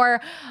Aaron Moore,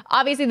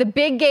 obviously the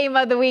big game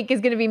of the week is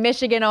going to be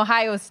Michigan,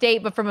 Ohio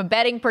State. But from a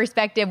betting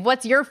perspective,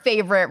 what's your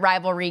favorite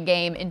rivalry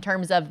game in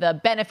terms of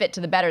the benefit to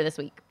the bettor this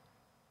week?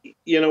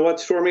 You know what,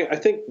 Stormy? I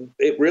think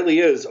it really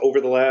is over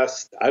the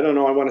last, I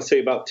want to say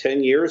about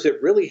 10 years.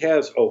 It really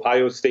has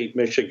Ohio State,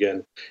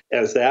 Michigan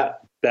as that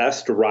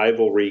best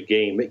rivalry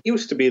game. It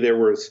used to be there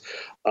was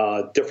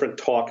different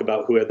talk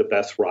about who had the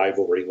best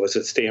rivalry. Was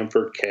it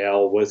Stanford,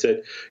 Cal? Was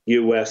it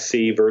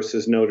USC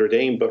versus Notre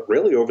Dame? But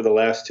really over the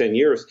last 10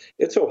 years,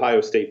 it's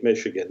Ohio State,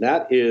 Michigan.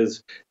 That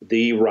is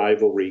the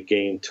rivalry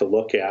game to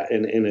look at.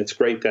 And it's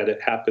great that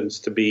it happens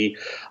to be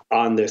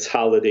on this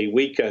holiday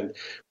weekend.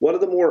 One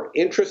of the more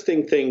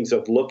interesting things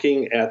of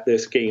looking at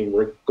this game,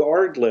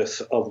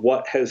 regardless of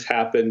what has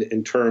happened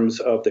in terms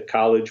of the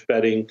college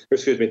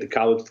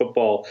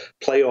football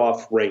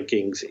playoff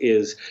rankings,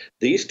 is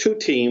these two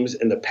teams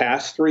in the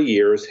past 3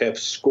 years have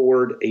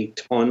scored a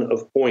ton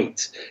of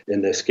points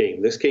in this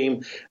game. This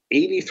game,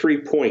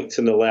 83 points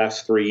in the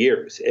last 3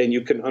 years. And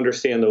you can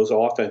understand those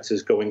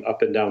offenses going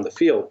up and down the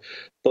field.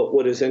 But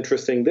what is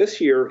interesting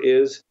this year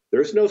is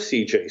there's no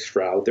C.J.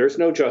 Stroud. There's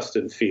no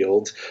Justin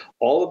Fields.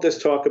 All of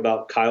this talk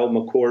about Kyle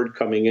McCord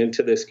coming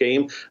into this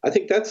game, I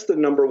think that's the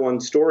number one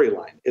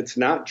storyline. It's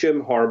not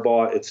Jim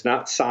Harbaugh. It's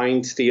not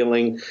sign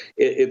stealing.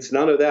 It's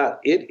none of that.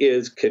 It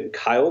is, can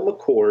Kyle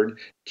McCord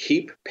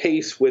keep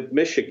pace with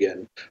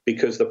Michigan?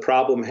 Because the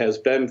problem has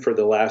been for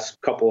the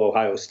last couple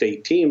Ohio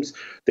State teams,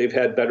 they've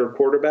had better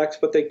quarterbacks,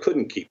 but they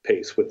couldn't keep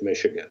pace with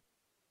Michigan.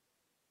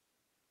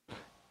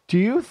 Do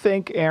you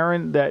think,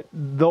 Aaron, that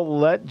they'll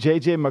let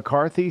J.J.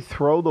 McCarthy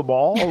throw the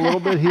ball a little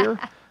bit here?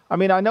 I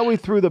mean, I know he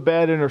threw the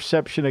bad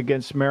interception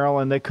against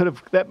Maryland.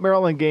 That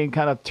Maryland game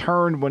kind of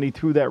turned when he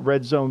threw that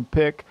red zone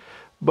pick.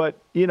 But,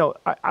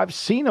 I've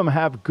seen him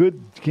have good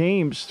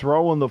games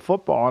throwing the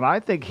football, and I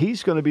think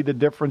he's going to be the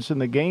difference in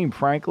the game,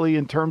 frankly,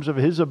 in terms of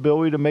his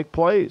ability to make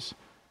plays.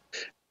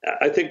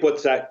 I think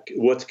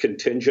what's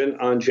contingent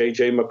on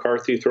J.J.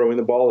 McCarthy throwing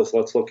the ball is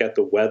let's look at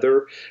the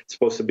weather. It's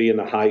supposed to be in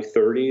the high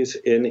 30s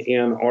in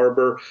Ann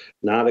Arbor,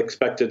 not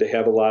expected to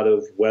have a lot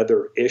of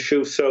weather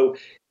issues. So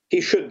he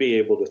should be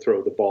able to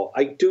throw the ball.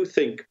 I do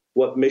think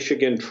what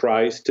Michigan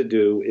tries to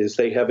do is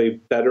they have a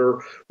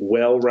better,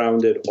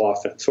 well-rounded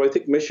offense. So I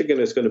think Michigan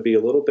is going to be a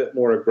little bit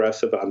more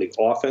aggressive on the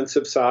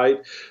offensive side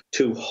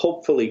to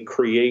hopefully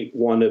create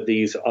one of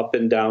these up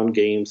and down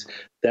games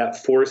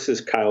that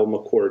forces Kyle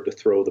McCord to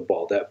throw the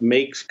ball, that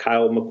makes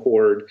Kyle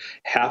McCord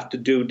have to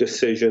do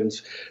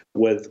decisions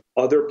with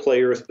other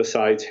players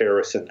besides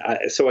Harrison.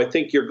 So I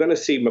think you're going to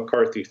see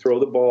McCarthy throw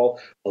the ball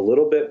a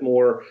little bit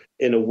more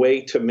in a way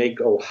to make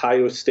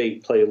Ohio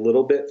State play a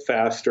little bit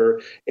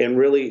faster. And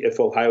really, if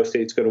Ohio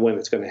State's going to win,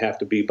 it's going to have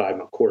to be by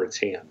McCord's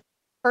hand.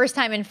 First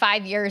time in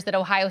 5 years that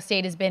Ohio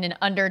State has been an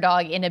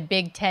underdog in a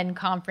Big Ten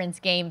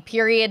conference game,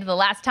 period. The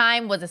last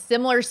time was a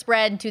similar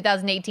spread in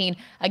 2018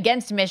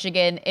 against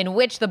Michigan, in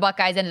which the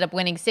Buckeyes ended up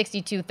winning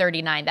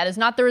 62-39. That is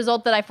not the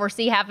result that I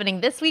foresee happening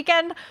this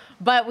weekend,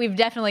 but we've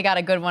definitely got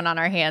a good one on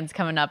our hands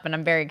coming up, and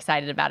I'm very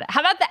excited about it.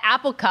 How about the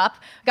Apple Cup?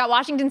 We've got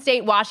Washington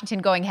State, Washington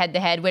going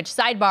head-to-head, which,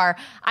 sidebar,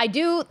 I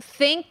do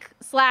think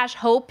 /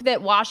 hope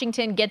that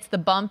Washington gets the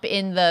bump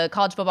in the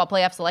College Football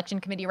Playoff Selection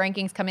Committee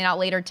rankings coming out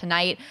later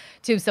tonight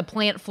to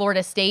supplant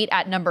Florida State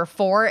at number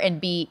 4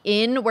 and be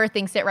in where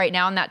things sit right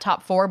now in that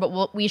top 4,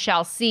 but we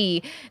shall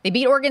see. They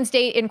beat Oregon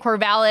State in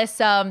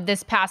Corvallis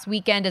this past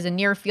weekend as a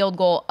near field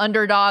goal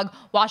underdog.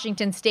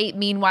 Washington State,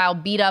 meanwhile,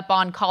 beat up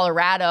on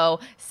Colorado.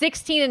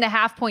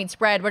 16.5-point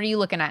spread. What are you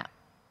looking at?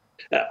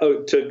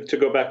 To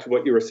go back to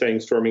what you were saying,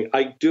 Stormy,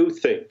 I do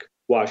think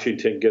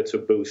Washington gets a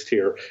boost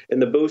here.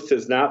 And the boost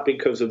is not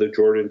because of the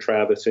Jordan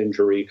Travis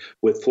injury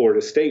with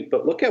Florida State,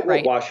 but look at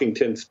what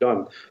Washington's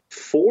done.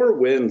 4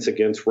 wins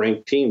against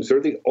ranked teams.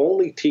 They're the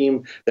only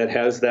team that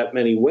has that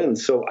many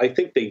wins. So I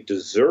think they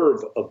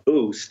deserve a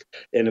boost.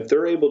 And if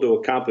they're able to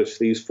accomplish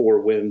these 4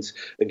 wins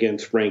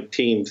against ranked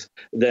teams,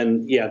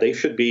 then yeah, they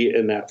should be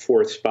in that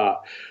 4th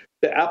spot.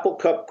 The Apple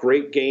Cup,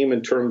 great game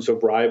in terms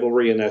of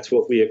rivalry, and that's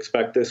what we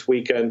expect this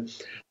weekend.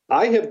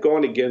 I have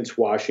gone against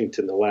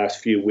Washington the last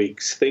few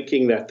weeks,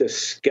 thinking that the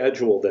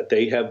schedule that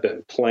they have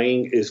been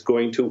playing is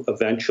going to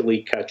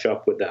eventually catch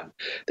up with them.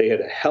 They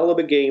had a hell of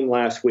a game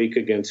last week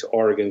against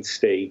Oregon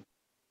State.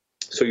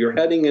 So you're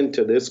heading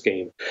into this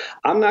game.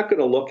 I'm not going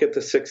to look at the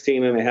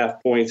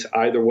 16.5 points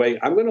either way.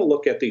 I'm going to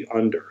look at the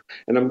under.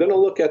 And I'm going to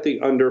look at the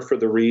under for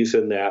the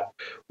reason that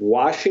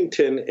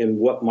Washington and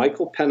what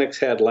Michael Penix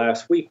had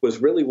last week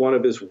was really one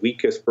of his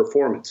weakest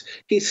performances.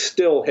 He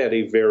still had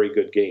a very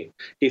good game.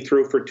 He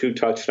threw for 2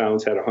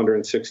 touchdowns, had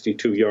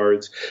 162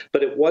 yards,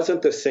 but it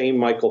wasn't the same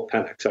Michael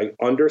Penix. I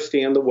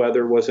understand the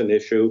weather was an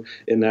issue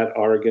in that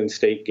Oregon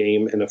State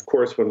game. And of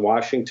course, when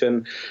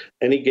Washington,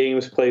 any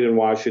games played in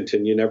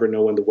Washington, you never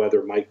know when the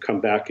weather might come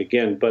back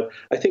again. But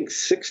I think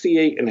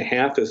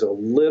 68.5 is a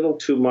little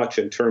too much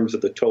in terms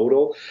of the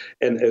total.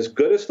 And as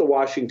good as the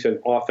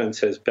Washington offense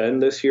has been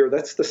this year,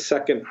 that's the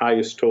second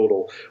highest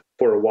total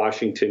for a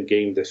Washington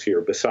game this year,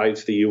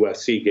 besides the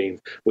USC game,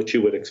 which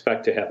you would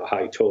expect to have a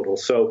high total.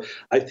 So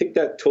I think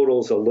that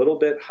total is a little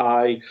bit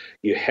high.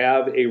 You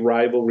have a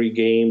rivalry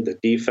game. The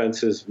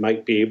defenses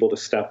might be able to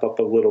step up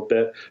a little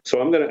bit.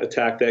 So I'm going to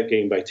attack that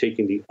game by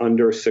taking the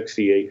under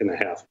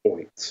 68.5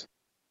 points.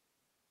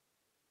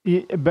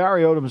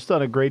 Barry Odom's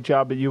done a great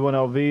job at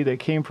UNLV. They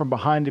came from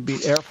behind to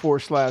beat Air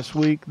Force last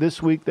week.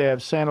 This week they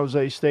have San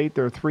Jose State.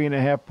 They're a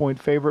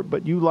 3.5-point favorite,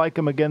 but you like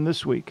them again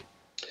this week.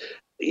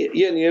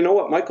 Yeah, and you know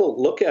what,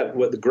 Michael? Look at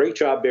what the great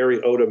job Barry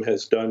Odom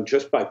has done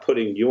just by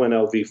putting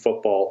UNLV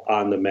football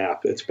on the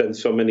map. It's been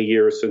so many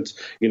years since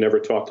you never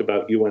talked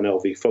about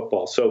UNLV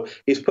football. So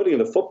he's putting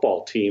the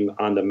football team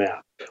on the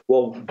map.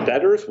 Well,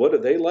 bettors, what do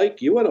they like?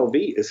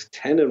 UNLV is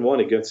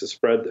 10-1 against the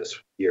spread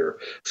this year.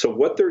 So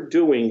what they're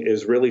doing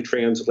is really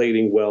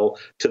translating well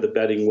to the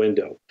betting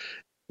window.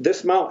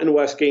 This Mountain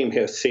West game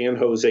has San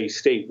Jose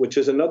State, which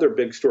is another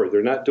big story.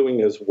 They're not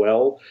doing as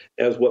well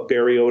as what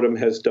Barry Odom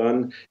has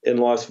done in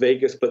Las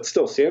Vegas, but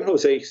still San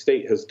Jose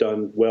State has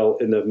done well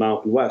in the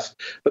Mountain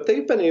West. But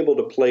they've been able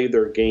to play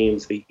their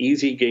games, the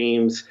easy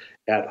games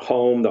at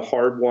home, the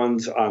hard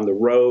ones on the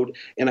road.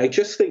 And I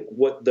just think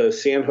what the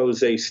San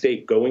Jose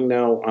State going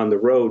now on the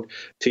road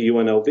to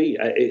UNLV,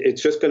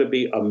 it's just going to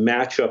be a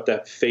matchup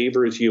that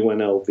favors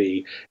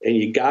UNLV. And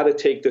you got to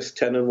take this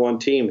 10-1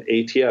 team,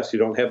 ATS. You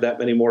don't have that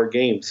many more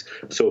games.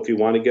 So if you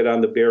want to get on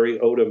the Barry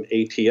Odom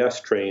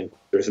ATS train,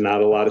 there's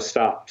not a lot of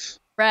stops.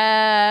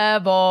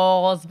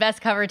 Rebels,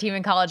 best cover team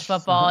in college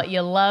football. You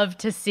love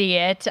to see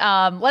it.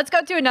 Let's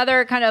go to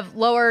another kind of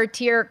lower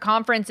tier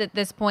conference at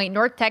this point.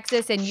 North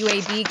Texas and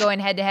UAB going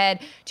head to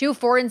head. 2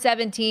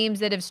 4-7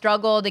 teams that have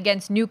struggled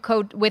against new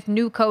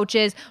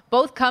coaches,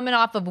 both coming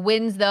off of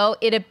wins though.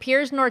 It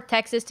appears North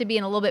Texas to be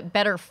in a little bit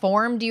better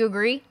form. Do you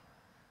agree?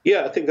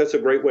 Yeah, I think that's a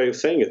great way of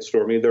saying it,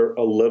 Stormy. They're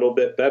a little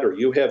bit better.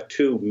 You have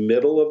two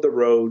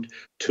middle-of-the-road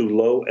to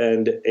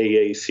low-end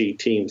AAC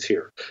teams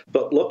here.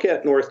 But look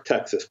at North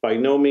Texas. By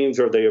no means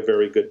are they a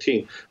very good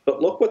team.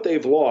 But look what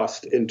they've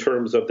lost in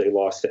terms of they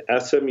lost to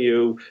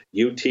SMU,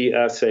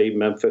 UTSA,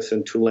 Memphis,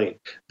 and Tulane.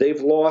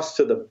 They've lost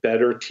to the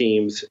better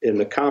teams in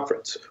the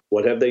conference.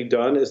 What have they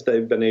done is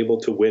they've been able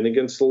to win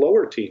against the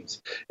lower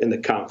teams in the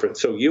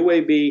conference. So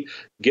UAB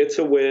gets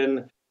a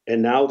win.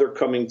 And now they're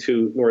coming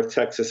to North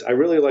Texas. I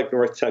really like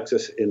North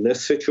Texas in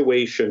this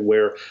situation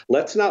where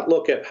let's not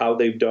look at how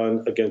they've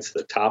done against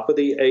the top of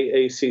the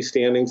AAC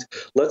standings.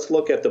 Let's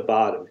look at the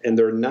bottom. And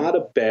they're not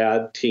a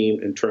bad team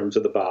in terms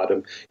of the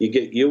bottom. You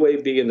get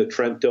UAB and the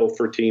Trent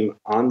Dilfer team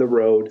on the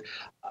road.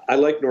 I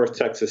like North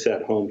Texas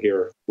at home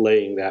here,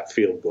 laying that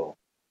field goal.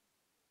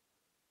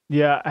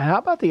 Yeah, how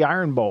about the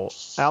Iron Bowl?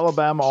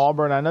 Alabama,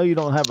 Auburn. I know you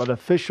don't have an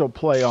official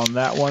play on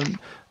that one.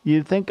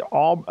 You think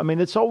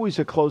it's always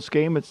a close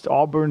game. It's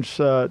Auburn's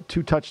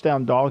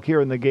 2-touchdown dog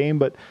here in the game,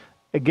 but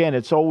again,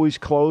 it's always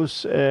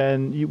close.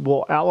 And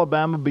will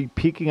Alabama be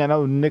peaking? I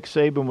know Nick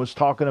Saban was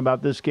talking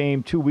about this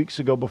game 2 weeks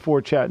ago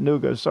before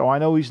Chattanooga, so I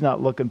know he's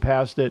not looking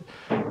past it.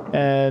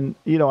 And,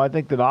 I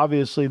think that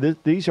obviously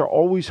these are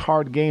always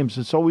hard games.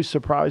 It's always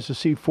surprised to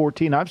see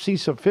 14. I've seen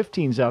some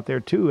 15s out there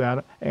too,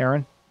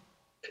 Aaron.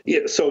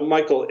 Yeah, so,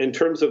 Michael, in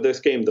terms of this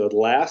game, the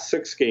last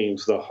 6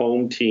 games, the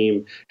home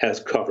team has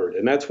covered.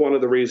 And that's one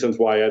of the reasons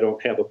why I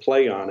don't have a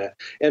play on it.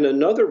 And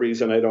another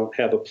reason I don't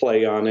have a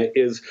play on it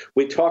is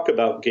we talk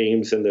about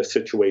games in this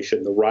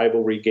situation, the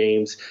rivalry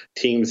games,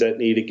 teams that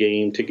need a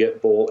game to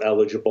get bowl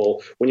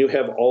eligible, when you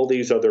have all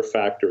these other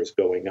factors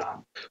going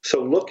on.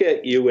 So look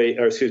at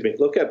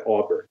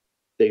Auburn.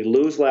 They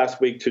lose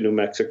last week to New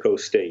Mexico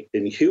State.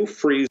 In Hugh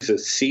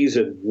Freeze's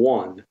season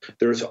 1,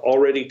 there's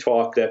already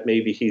talk that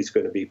maybe he's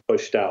going to be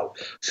pushed out.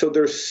 So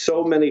there's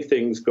so many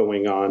things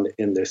going on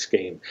in this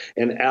game.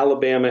 And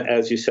Alabama,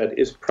 as you said,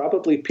 is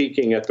probably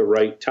peaking at the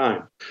right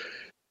time.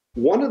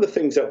 One of the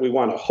things that we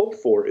want to hope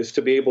for is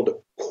to be able to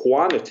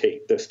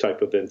quantitate this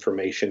type of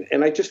information.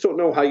 And I just don't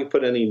know how you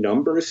put any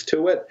numbers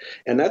to it.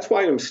 And that's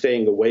why I'm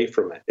staying away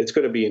from it. It's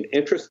going to be an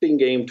interesting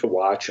game to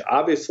watch.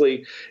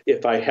 Obviously,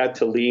 if I had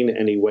to lean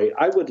anyway,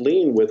 I would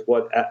lean with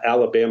what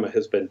Alabama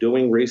has been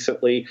doing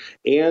recently.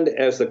 And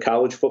as the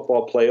College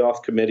Football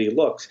Playoff Committee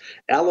looks,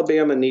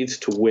 Alabama needs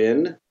to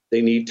win. They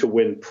need to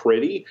win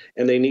pretty,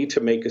 and they need to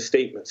make a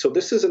statement. So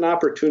this is an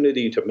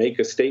opportunity to make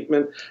a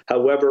statement.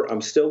 However, I'm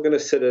still going to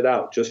sit it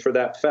out just for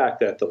that fact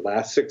that the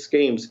last 6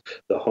 games,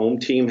 the home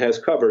team has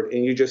covered,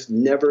 and you just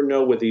never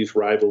know with these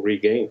rivalry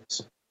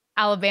games.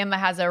 Alabama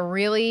has a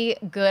really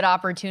good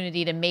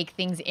opportunity to make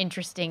things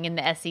interesting in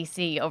the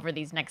SEC over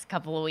these next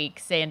couple of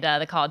weeks and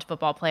the College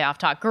Football Playoff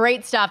talk.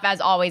 Great stuff, as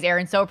always,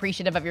 Aaron. So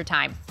appreciative of your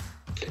time.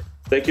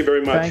 Thank you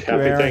very much.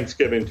 Happy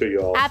Thanksgiving to you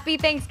all. Happy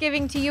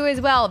Thanksgiving to you as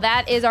well.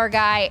 That is our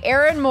guy,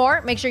 Aaron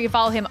Moore. Make sure you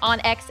follow him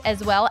on X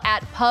as well,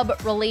 at Pub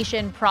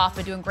Relation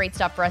Prof. Doing great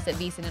stuff for us at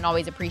VSiN, and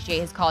always appreciate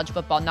his college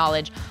football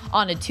knowledge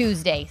on a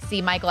Tuesday.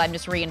 See, Michael, I'm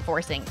just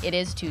reinforcing. It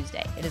is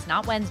Tuesday. It is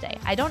not Wednesday.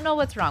 I don't know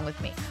what's wrong with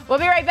me. We'll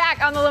be right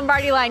back on the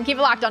Lombardi Line. Keep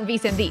it locked on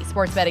VSiN, the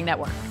Sports Betting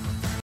Network.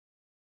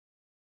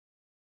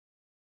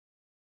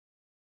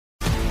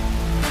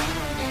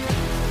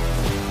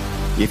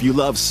 If you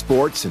love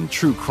sports and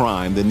true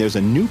crime, then there's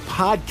a new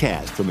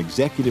podcast from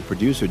executive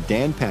producer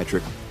Dan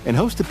Patrick and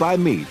hosted by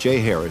me, Jay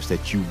Harris,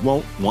 that you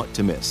won't want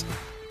to miss.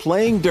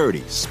 Playing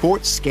Dirty: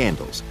 Sports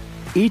Scandals.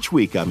 Each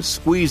week, I'm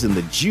squeezing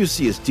the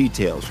juiciest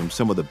details from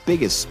some of the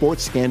biggest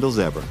sports scandals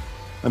ever.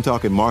 I'm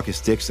talking Marcus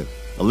Dixon,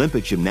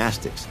 Olympic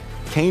gymnastics,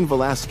 Cain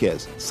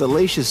Velasquez,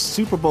 salacious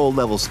Super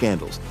Bowl-level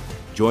scandals.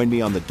 Join me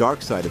on the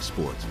dark side of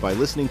sports by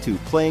listening to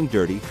Playing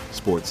Dirty: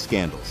 Sports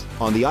Scandals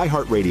on the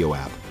iHeartRadio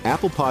app,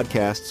 Apple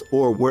Podcasts,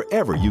 or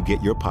wherever you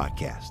get your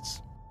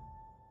podcasts.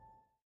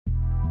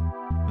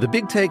 The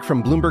Big Take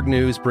from Bloomberg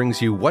News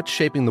brings you what's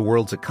shaping the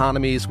world's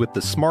economies with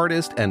the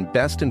smartest and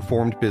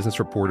best-informed business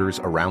reporters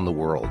around the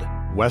world.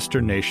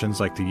 Western nations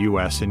like the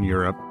U.S. and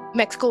Europe.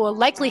 Mexico will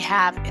likely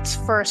have its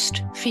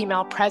first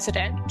female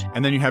president.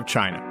 And then you have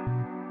China.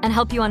 And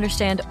help you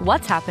understand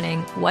what's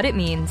happening, what it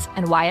means,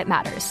 and why it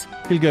matters.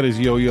 He'll get his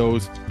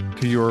yo-yos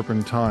to Europe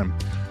in time.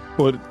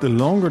 But the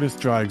longer this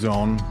drags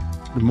on,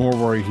 the more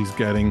worry he's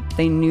getting.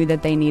 They knew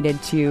that they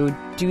needed to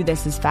do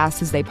this as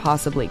fast as they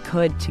possibly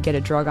could to get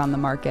a drug on the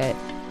market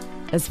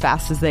as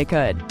fast as they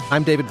could.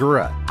 I'm David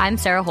Gura. I'm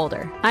Sarah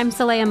Holder. I'm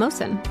Saleha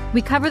Mohsen.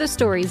 We cover the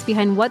stories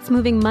behind what's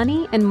moving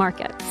money and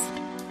markets.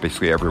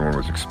 Basically, everyone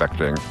was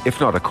expecting, if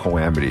not a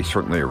calamity,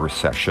 certainly a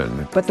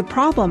recession. But the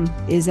problem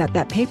is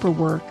that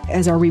paperwork,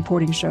 as our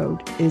reporting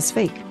showed, is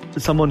fake.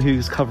 As someone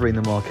who's covering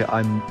the market,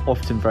 I'm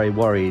often very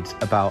worried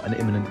about an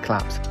imminent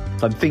collapse.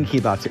 So I'm thinking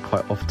about it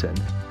quite often.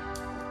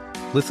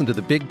 Listen to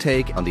The Big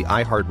Take on the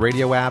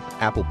iHeartRadio app,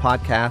 Apple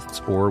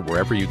Podcasts, or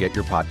wherever you get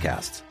your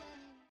podcasts.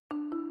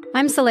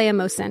 I'm Saleha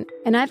Mohsen,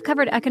 and I've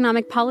covered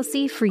economic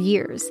policy for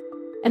years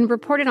and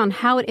reported on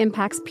how it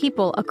impacts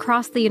people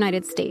across the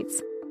United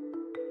States.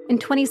 In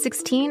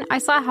 2016, I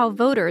saw how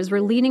voters were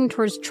leaning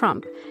towards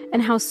Trump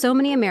and how so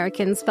many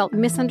Americans felt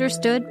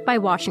misunderstood by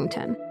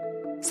Washington.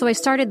 So I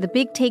started the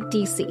Big Take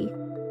DC.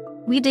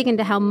 We dig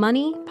into how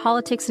money,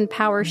 politics, and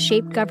power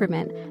shape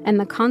government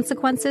and the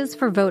consequences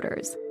for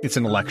voters. It's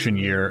an election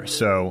year,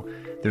 so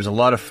there's a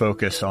lot of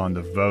focus on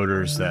the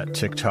voters that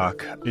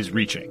TikTok is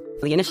reaching.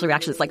 The initial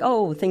reaction is like,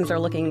 oh, things are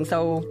looking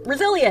so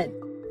resilient.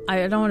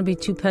 I don't want to be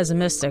too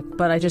pessimistic,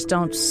 but I just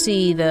don't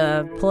see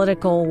the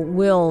political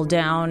will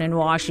down in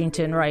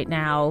Washington right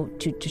now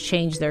to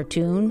change their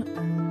tune.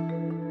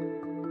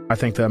 I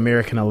think the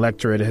American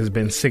electorate has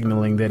been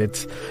signaling that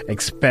it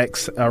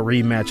expects a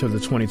rematch of the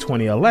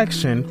 2020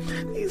 election.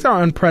 These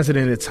are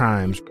unprecedented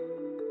times.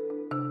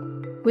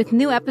 With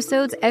new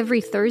episodes every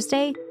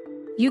Thursday,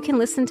 you can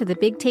listen to the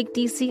Big Take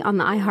DC on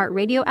the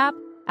iHeartRadio app,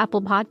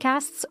 Apple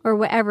Podcasts, or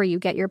wherever you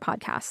get your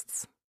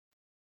podcasts.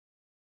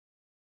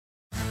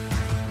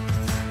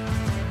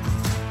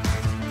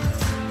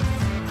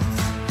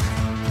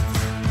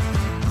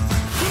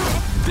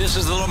 This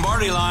is the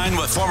Lombardi Line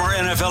with former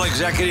NFL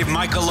executive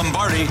Michael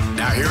Lombardi.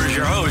 Now here is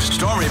your host,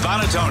 Stormy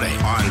Buonantony,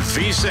 on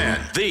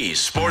VSiN, the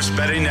Sports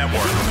Betting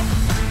Network.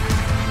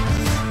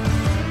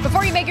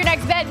 Before you make your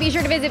next bet, be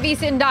sure to visit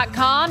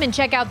vsin.com and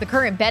check out the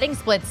current betting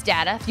splits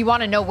data. If you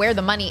want to know where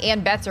the money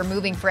and bets are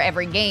moving for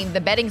every game,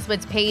 the betting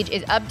splits page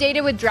is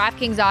updated with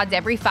DraftKings odds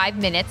every 5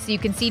 minutes so you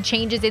can see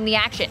changes in the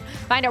action.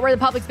 Find out where the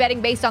public's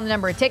betting based on the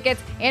number of tickets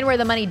and where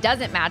the money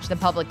doesn't match the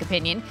public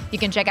opinion. You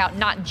can check out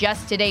not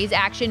just today's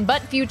action,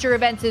 but future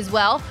events as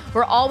well.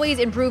 We're always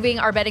improving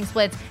our betting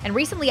splits and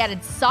recently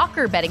added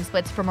soccer betting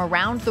splits from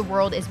around the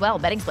world as well.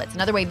 Betting splits,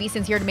 another way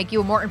VSiN's here to make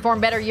you a more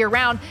informed, better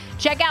year-round.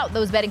 Check out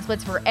those betting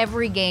splits for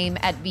every game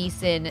at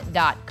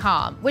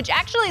vsin.com, which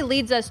actually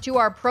leads us to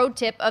our pro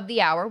tip of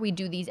the hour. We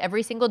do these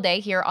every single day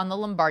here on the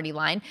Lombardi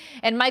Line.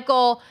 And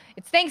Michael,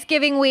 it's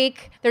Thanksgiving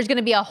week. There's going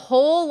to be a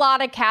whole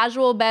lot of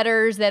casual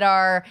bettors that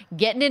are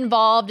getting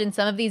involved in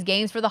some of these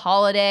games for the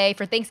holiday,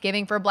 for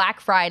Thanksgiving, for Black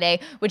Friday,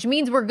 which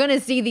means we're going to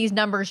see these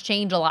numbers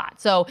change a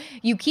lot. So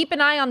you keep an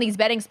eye on these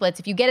betting splits.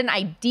 If you get an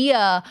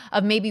idea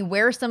of maybe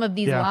where some of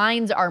these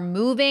lines are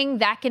moving,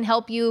 that can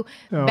help you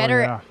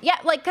better.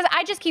 Because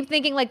I just keep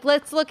thinking, like,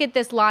 let's look at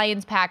this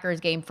Lions-Packers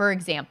game, for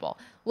example.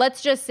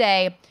 Let's just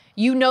say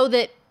you know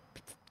that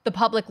the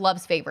public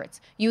loves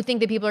favorites. You think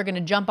that people are going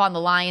to jump on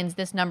the Lions,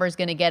 this number is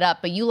going to get up,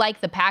 but you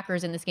like the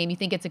Packers in this game. You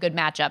think it's a good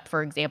matchup,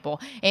 for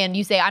example, and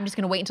you say, I'm just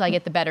going to wait until I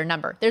get the better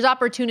number. There's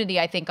opportunity,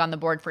 I think, on the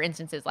board for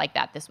instances like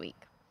that this week.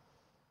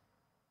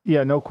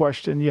 Yeah, no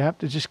question. You have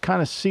to just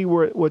kind of see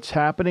what's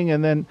happening.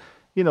 And then,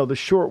 the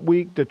short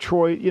week,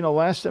 Detroit,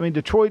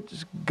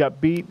 Detroit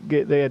got beat.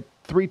 They had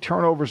 3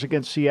 turnovers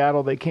against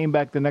Seattle. They came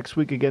back the next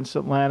week against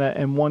Atlanta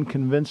and won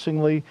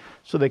convincingly.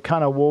 So they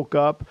kind of woke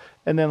up.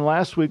 And then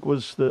last week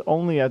was the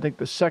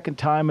second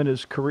time in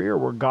his career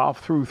where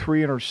Goff threw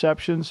 3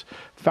 interceptions,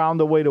 found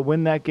a way to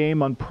win that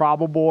game,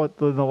 improbable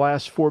in the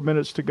last 4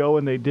 minutes to go,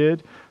 and they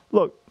did.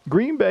 Look,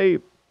 Green Bay,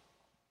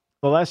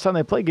 the last time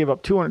they played, gave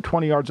up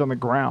 220 yards on the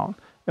ground.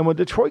 And when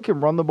Detroit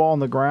can run the ball on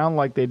the ground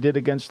like they did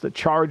against the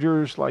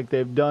Chargers, like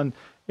they've done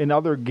in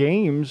other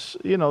games,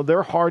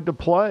 they're hard to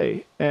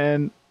play.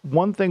 And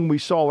one thing we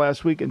saw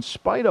last week, in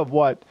spite of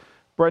what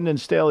Brendan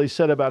Staley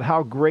said about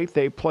how great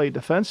they played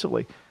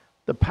defensively,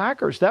 the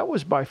Packers, that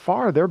was by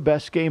far their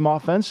best game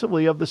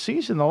offensively of the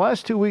season. The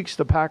last 2 weeks,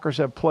 the Packers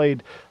have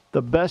played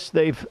the best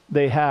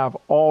they have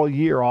all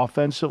year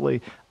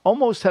offensively.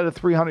 Almost had a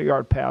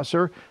 300-yard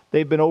passer.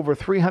 They've been over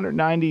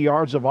 390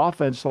 yards of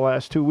offense the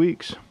last 2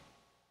 weeks.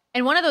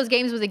 And one of those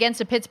games was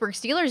against a Pittsburgh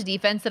Steelers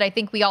defense that I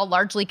think we all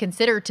largely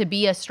consider to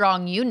be a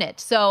strong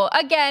unit. So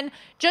again,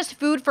 just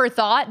food for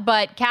thought,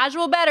 but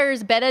casual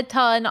bettors bet a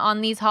ton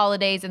on these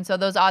holidays. And so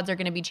those odds are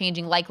going to be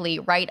changing likely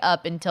right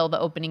up until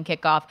the opening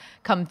kickoff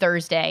come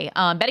Thursday.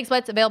 Betting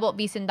splits available at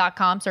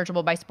vsin.com,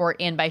 searchable by sport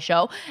and by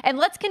show. And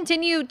let's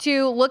continue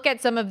to look at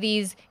some of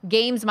these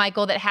games,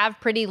 Michael, that have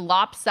pretty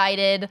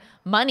lopsided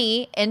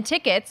money and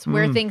tickets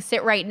where things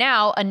sit right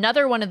now.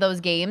 Another one of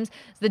those games,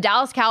 the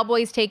Dallas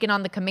Cowboys taking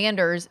on the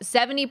Commanders.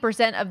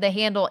 70% of the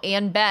handle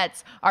and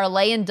bets are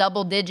laying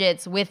double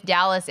digits with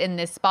Dallas in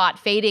this spot,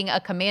 fading a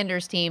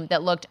Commanders team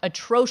that looked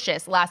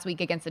atrocious last week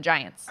against the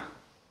Giants.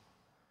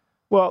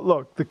 Well,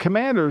 look, the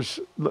Commanders,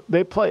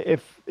 they play,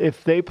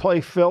 if they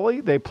play Philly,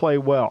 they play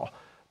well.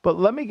 But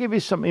let me give you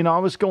some, I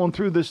was going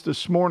through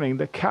this morning.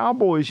 The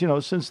Cowboys,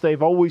 since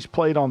they've always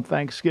played on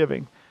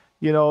Thanksgiving,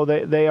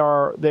 they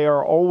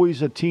are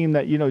always a team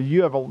that,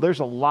 there's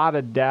a lot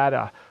of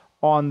data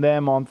on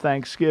them on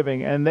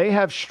Thanksgiving, and they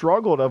have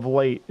struggled of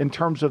late in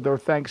terms of their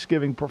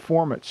Thanksgiving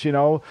performance.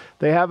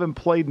 They haven't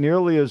played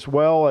nearly as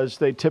well as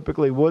they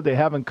typically would. They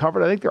haven't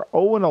covered. I think they're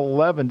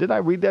 0-11. Did I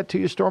read that to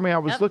you, Stormy? I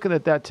was looking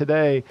at that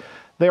today.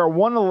 They are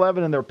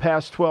 1-11 in their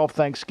past 12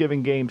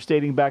 Thanksgiving games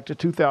dating back to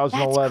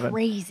 2011. That's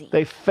crazy.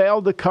 They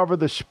failed to cover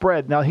the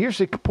spread. Now, here's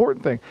the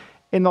important thing.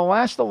 In the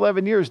last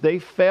 11 years, they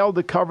failed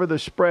to cover the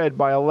spread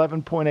by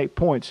 11.8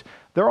 points.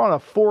 They're on a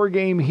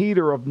 4-game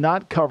heater of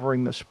not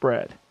covering the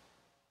spread,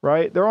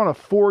 right? They're on a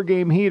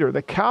 4-game heater.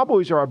 The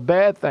Cowboys are a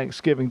bad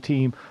Thanksgiving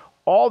team,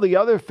 all the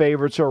other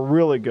favorites are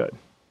really good.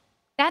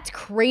 That's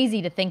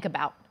crazy to think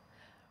about.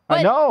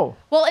 I know.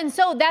 Well, and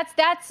so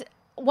that's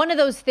one of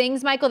those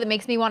things, Michael, that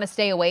makes me want to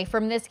stay away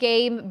from this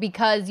game,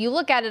 because you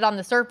look at it on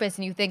the surface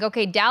and you think,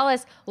 okay,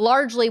 Dallas,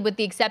 largely with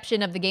the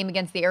exception of the game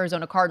against the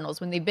Arizona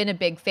Cardinals, when they've been a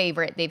big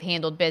favorite, they've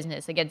handled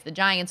business against the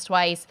Giants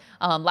twice,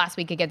 last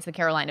week against the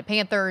Carolina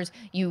Panthers.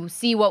 You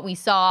see what we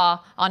saw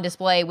on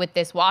display with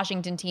this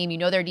Washington team. You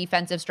know their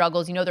defensive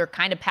struggles. You know they're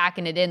kind of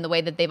packing it in the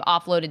way that they've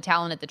offloaded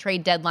talent at the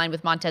trade deadline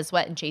with Montez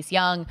Sweat and Chase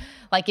Young.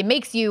 Like, it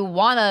makes you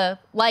want to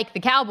like the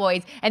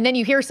Cowboys. And then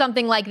you hear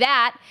something like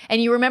that,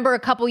 and you remember a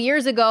couple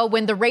years ago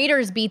when the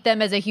Raiders beat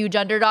them as a huge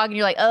underdog, and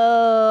you're like,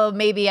 oh,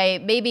 maybe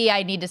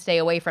I need to stay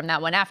away from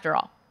that one after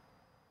all.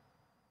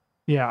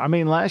 Yeah, I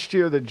mean, last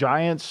year the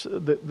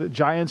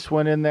Giants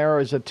went in there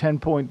as a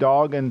 10-point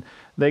dog, and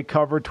they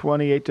covered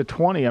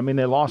 28-20. I mean,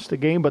 they lost the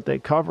game, but they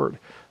covered.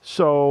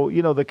 So,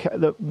 you know,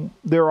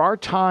 there are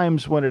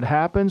times when it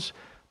happens,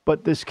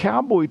 but this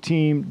Cowboy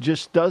team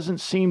just doesn't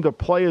seem to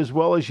play as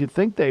well as you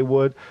think they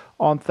would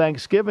on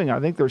Thanksgiving. I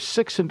think they're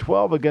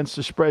 6-12 against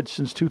the spread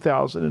since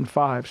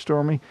 2005,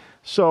 Stormy.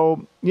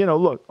 So, you know,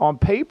 look, on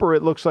paper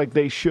it looks like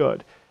they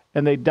should.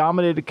 And they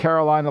dominated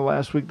Carolina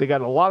last week. They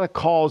got a lot of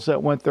calls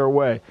that went their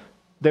way.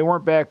 They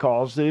weren't bad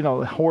calls. You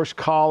know, horse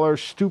collar,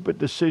 stupid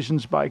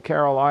decisions by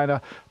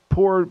Carolina,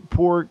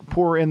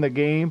 poor in the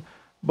game.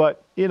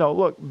 But, you know,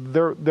 look,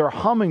 they're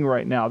humming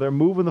right now. They're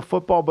moving the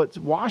football. But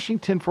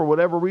Washington, for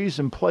whatever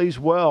reason, plays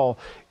well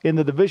in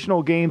the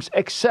divisional games,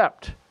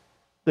 except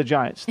the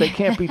Giants. They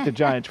can't beat the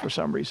Giants for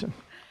some reason.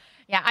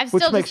 Yeah,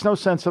 which makes no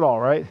sense at all,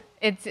 right?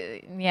 It's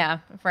yeah,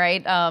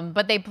 right.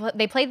 But they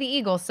play the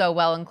Eagles so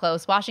well and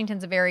close.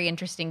 Washington's a very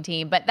interesting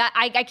team, but that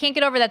I can't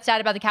get over that stat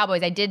about the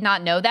Cowboys. I did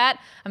not know that.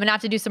 I'm gonna have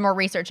to do some more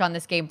research on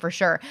this game for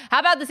sure. How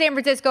about the San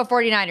Francisco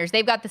 49ers?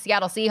 They've got the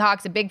Seattle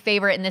Seahawks, a big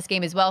favorite in this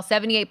game as well.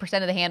 78%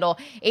 of the handle,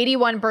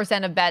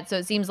 81% of bets. So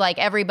it seems like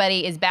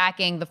everybody is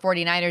backing the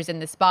 49ers in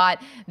the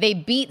spot. They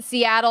beat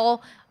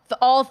Seattle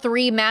all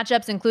three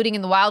matchups, including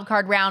in the wild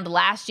card round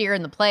last year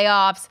in the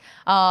playoffs.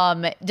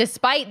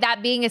 Despite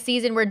that being a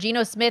season where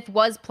Geno Smith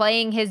was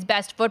playing his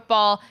best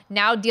football,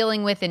 now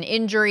dealing with an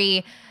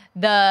injury,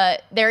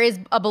 there is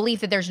a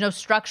belief that there's no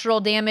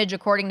structural damage,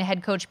 according to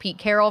head coach Pete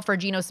Carroll, for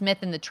Geno Smith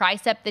and the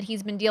tricep that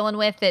he's been dealing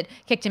with that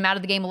kicked him out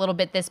of the game a little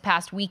bit this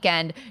past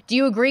weekend. Do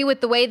you agree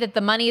with the way that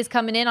the money is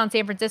coming in on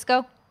San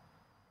Francisco?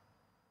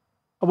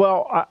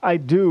 Well, I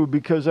do,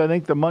 because I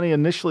think the money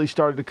initially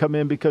started to come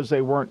in because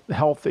they weren't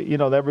healthy. You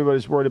know,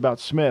 everybody's worried about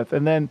Smith.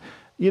 And then,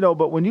 you know,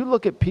 but when you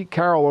look at Pete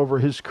Carroll over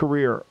his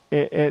career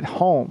at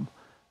home,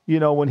 you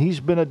know, when he's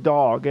been a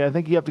dog, I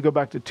think you have to go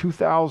back to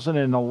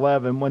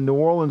 2011 when New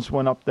Orleans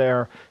went up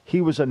there,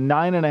 he was a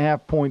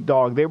 9.5-point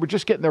dog. They were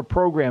just getting their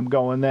program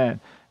going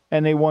then,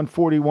 and they won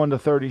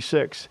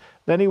 41-36.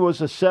 Then he was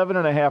a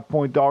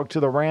 7.5-point dog to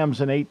the Rams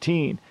in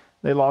 18.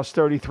 They lost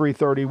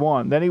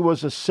 33-31. Then he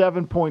was a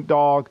 7-point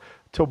dog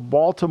to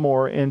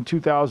Baltimore in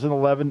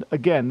 2011.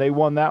 Again, they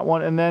won that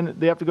one, and then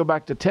they have to go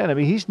back to 10. I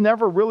mean, he's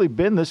never really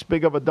been this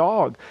big of a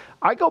dog.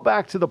 I go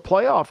back to the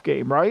playoff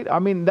game, right? I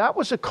mean, that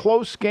was a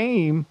close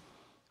game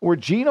where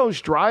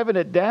Geno's driving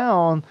it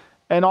down,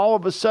 and all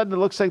of a sudden it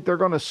looks like they're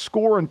going to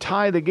score and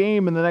tie the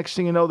game, and the next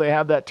thing you know, they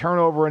have that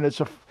turnover, and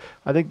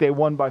I think they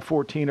won by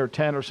 14 or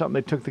 10 or something.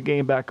 They took the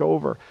game back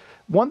over.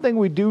 One thing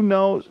we do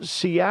know,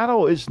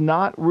 Seattle is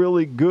not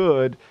really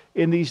good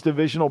in these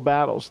divisional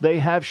battles. They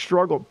have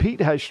struggled.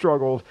 Pete has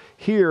struggled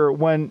here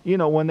when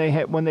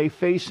they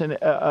face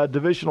a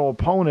divisional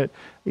opponent.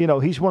 You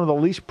know, he's one of the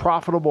least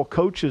profitable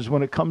coaches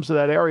when it comes to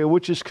that area,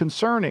 which is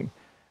concerning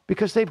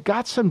because they've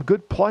got some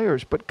good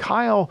players. But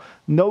Kyle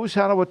knows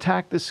how to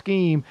attack the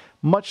scheme,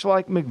 much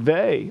like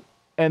McVay,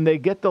 and they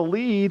get the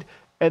lead.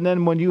 And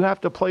then when you have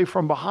to play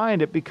from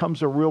behind, it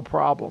becomes a real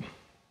problem.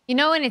 You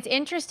know, and it's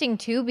interesting,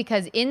 too,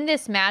 because in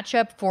this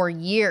matchup for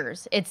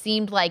years, it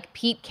seemed like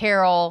Pete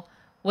Carroll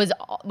was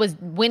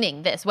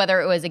winning this, whether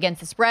it was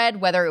against the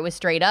spread, whether it was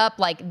straight up.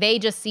 Like, they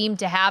just seemed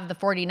to have the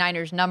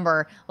 49ers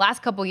number.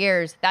 Last couple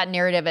years, that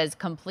narrative has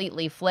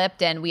completely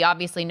flipped, and we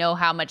obviously know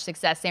how much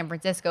success San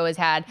Francisco has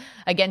had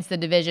against the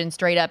division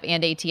straight up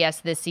and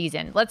ATS this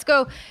season. Let's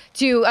go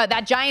to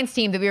that Giants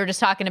team that we were just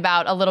talking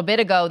about a little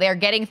bit ago. They're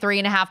getting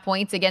 3.5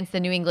 points against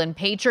the New England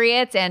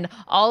Patriots, and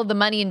all of the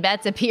money and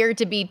bets appear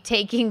to be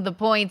taking the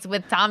points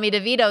with Tommy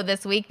DeVito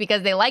this week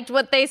because they liked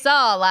what they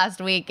saw last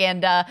week,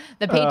 and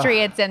the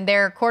Patriots and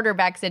their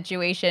quarterback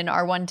situation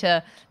are one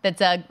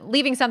that's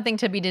leaving something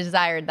to be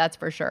desired, that's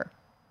for sure.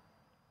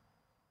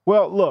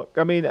 Well, look,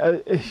 I mean,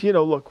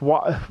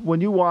 when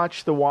you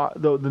watch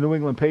the New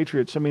England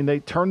Patriots, I mean, they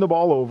turn the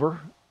ball over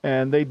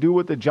and they do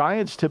what the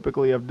Giants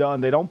typically have done.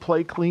 They don't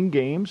play clean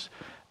games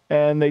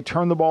and they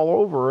turn the ball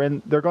over,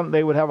 and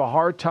they would have a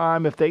hard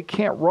time if they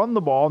can't run the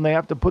ball and they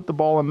have to put the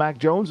ball in Mac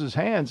Jones's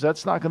hands.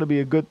 That's not going to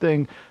be a good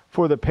thing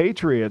for the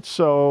Patriots.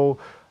 So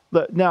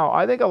now,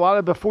 I think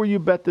before you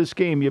bet this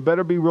game, you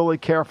better be really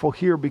careful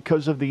here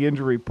because of the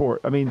injury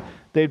report. I mean,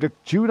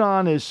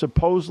 Judon is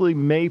supposedly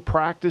may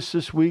practice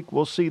this week.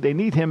 We'll see. They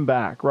need him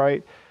back,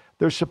 right?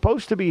 They're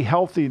supposed to be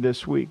healthy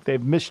this week.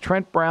 They've missed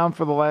Trent Brown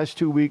for the last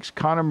 2 weeks.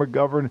 Connor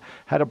McCormick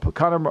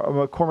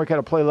had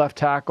to play left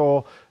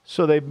tackle.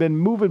 So they've been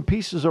moving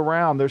pieces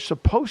around. They're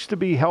supposed to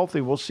be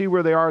healthy. We'll see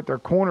where they are at their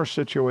corner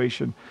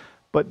situation.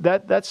 But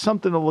that's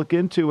something to look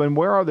into. And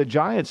where are the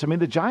Giants? I mean,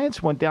 the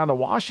Giants went down to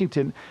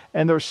Washington,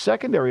 and their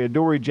secondary,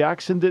 Adoree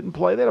Jackson, didn't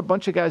play. They had a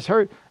bunch of guys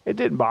hurt. It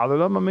didn't bother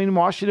them. I mean,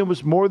 Washington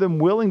was more than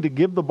willing to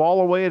give the ball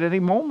away at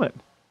any moment.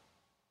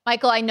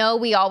 Michael, I know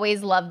we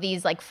always love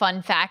these like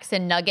fun facts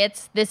and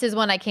nuggets. This is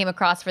one I came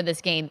across for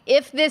this game.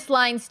 If this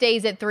line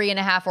stays at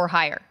 3.5 or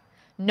higher,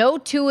 no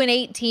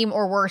 2-8 team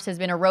or worse has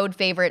been a road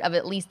favorite of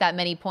at least that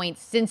many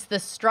points since the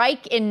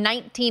strike in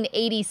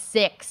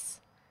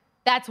 1986.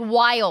 That's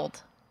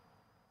wild.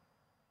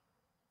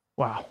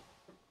 Wow.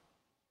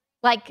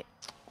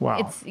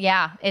 Wow.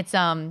 It's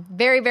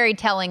very, very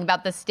telling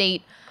about the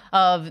state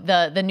of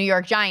the New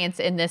York Giants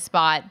in this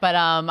spot. But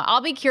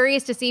I'll be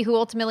curious to see who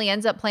ultimately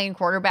ends up playing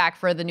quarterback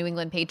for the New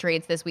England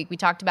Patriots this week. We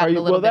talked about it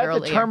a little bit earlier. Will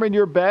that determine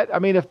your bet? I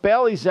mean, if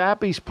Bailey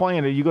Zappe's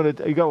playing, are you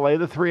gonna lay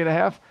the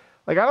 3.5?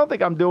 Like, I don't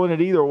think I'm doing it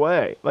either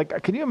way.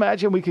 Like, can you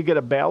imagine we could get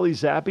a Bailey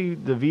Zappi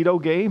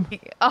DeVito game?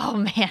 Oh,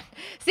 man.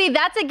 See,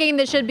 that's a game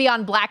that should be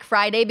on Black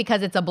Friday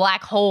because it's a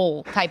black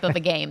hole type of a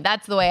game.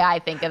 That's the way I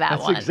think of that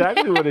one. That's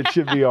exactly what it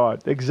should be on.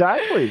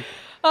 Exactly.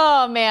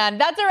 Oh, man.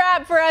 That's a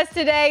wrap for us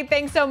today.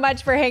 Thanks so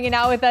much for hanging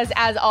out with us,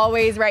 as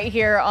always, right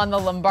here on the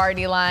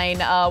Lombardi line.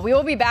 We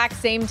will be back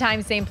same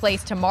time, same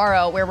place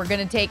tomorrow, where we're going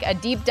to take a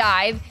deep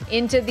dive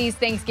into these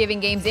Thanksgiving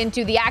games,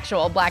 into the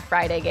actual Black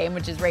Friday game,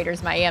 which is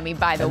Raiders-Miami,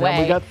 by the way. And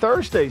then we got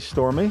Thursday,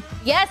 Stormy.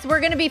 Yes, we're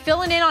going to be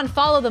filling in on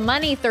Follow the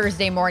Money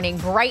Thursday morning,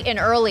 bright and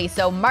early.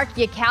 So mark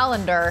your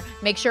calendar.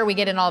 Make sure we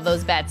get in all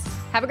those bets.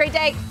 Have a great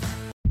day.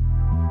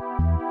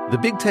 The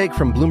Big Take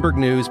from Bloomberg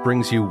News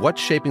brings you what's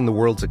shaping the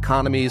world's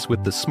economies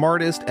with the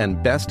smartest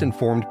and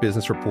best-informed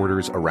business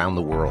reporters around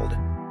the world.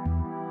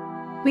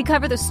 We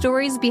cover the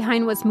stories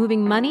behind what's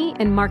moving money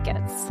and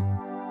markets,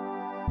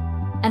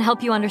 and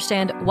help you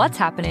understand what's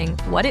happening,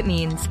 what it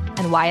means,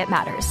 and why it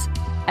matters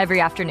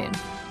every afternoon.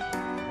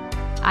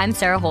 I'm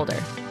Sarah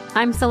Holder.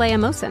 I'm Saleha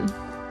Mohsin.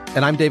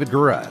 And I'm David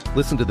Gura.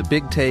 Listen to The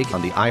Big Take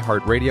on the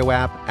iHeartRadio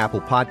app,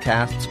 Apple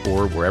Podcasts,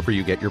 or wherever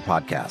you get your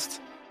podcasts.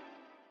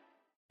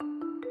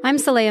 I'm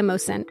Saleha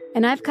Mohsin,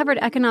 and I've covered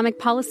economic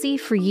policy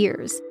for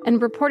years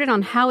and reported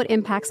on how it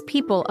impacts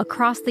people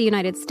across the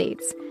United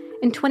States.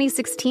 In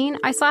 2016,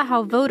 I saw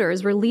how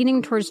voters were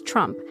leaning towards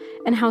Trump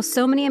and how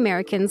so many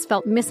Americans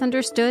felt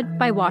misunderstood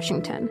by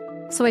Washington.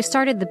 So I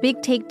started The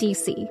Big Take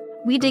DC.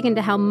 We dig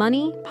into how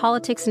money,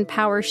 politics, and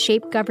power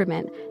shape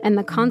government and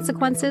the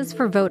consequences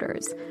for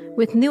voters.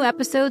 With new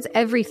episodes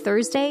every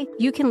Thursday,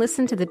 you can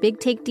listen to The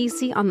Big Take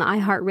DC on the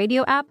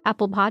iHeartRadio app,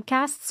 Apple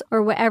Podcasts,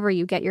 or wherever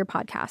you get your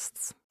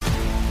podcasts.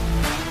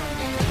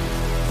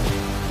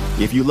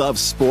 If you love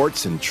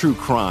sports and true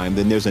crime,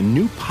 then there's a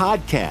new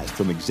podcast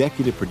from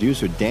executive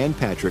producer Dan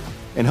Patrick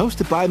and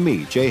hosted by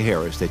me, Jay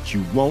Harris, that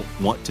you won't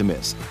want to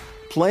miss.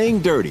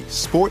 Playing Dirty: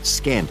 Sports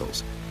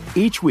Scandals.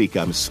 Each week,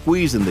 I'm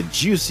squeezing the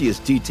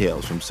juiciest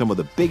details from some of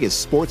the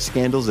biggest sports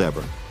scandals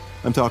ever.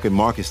 I'm talking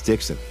Marcus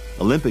Dixon,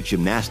 Olympic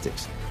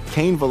gymnastics,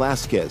 Cain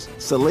Velasquez,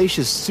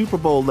 salacious Super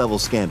Bowl-level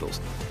scandals.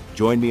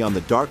 Join me on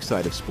the dark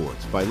side of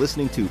sports by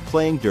listening to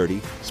Playing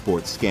Dirty: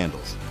 Sports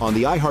Scandals on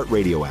the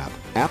iHeartRadio app,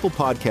 Apple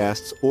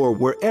Podcasts, or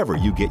wherever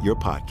you get your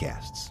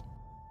podcasts.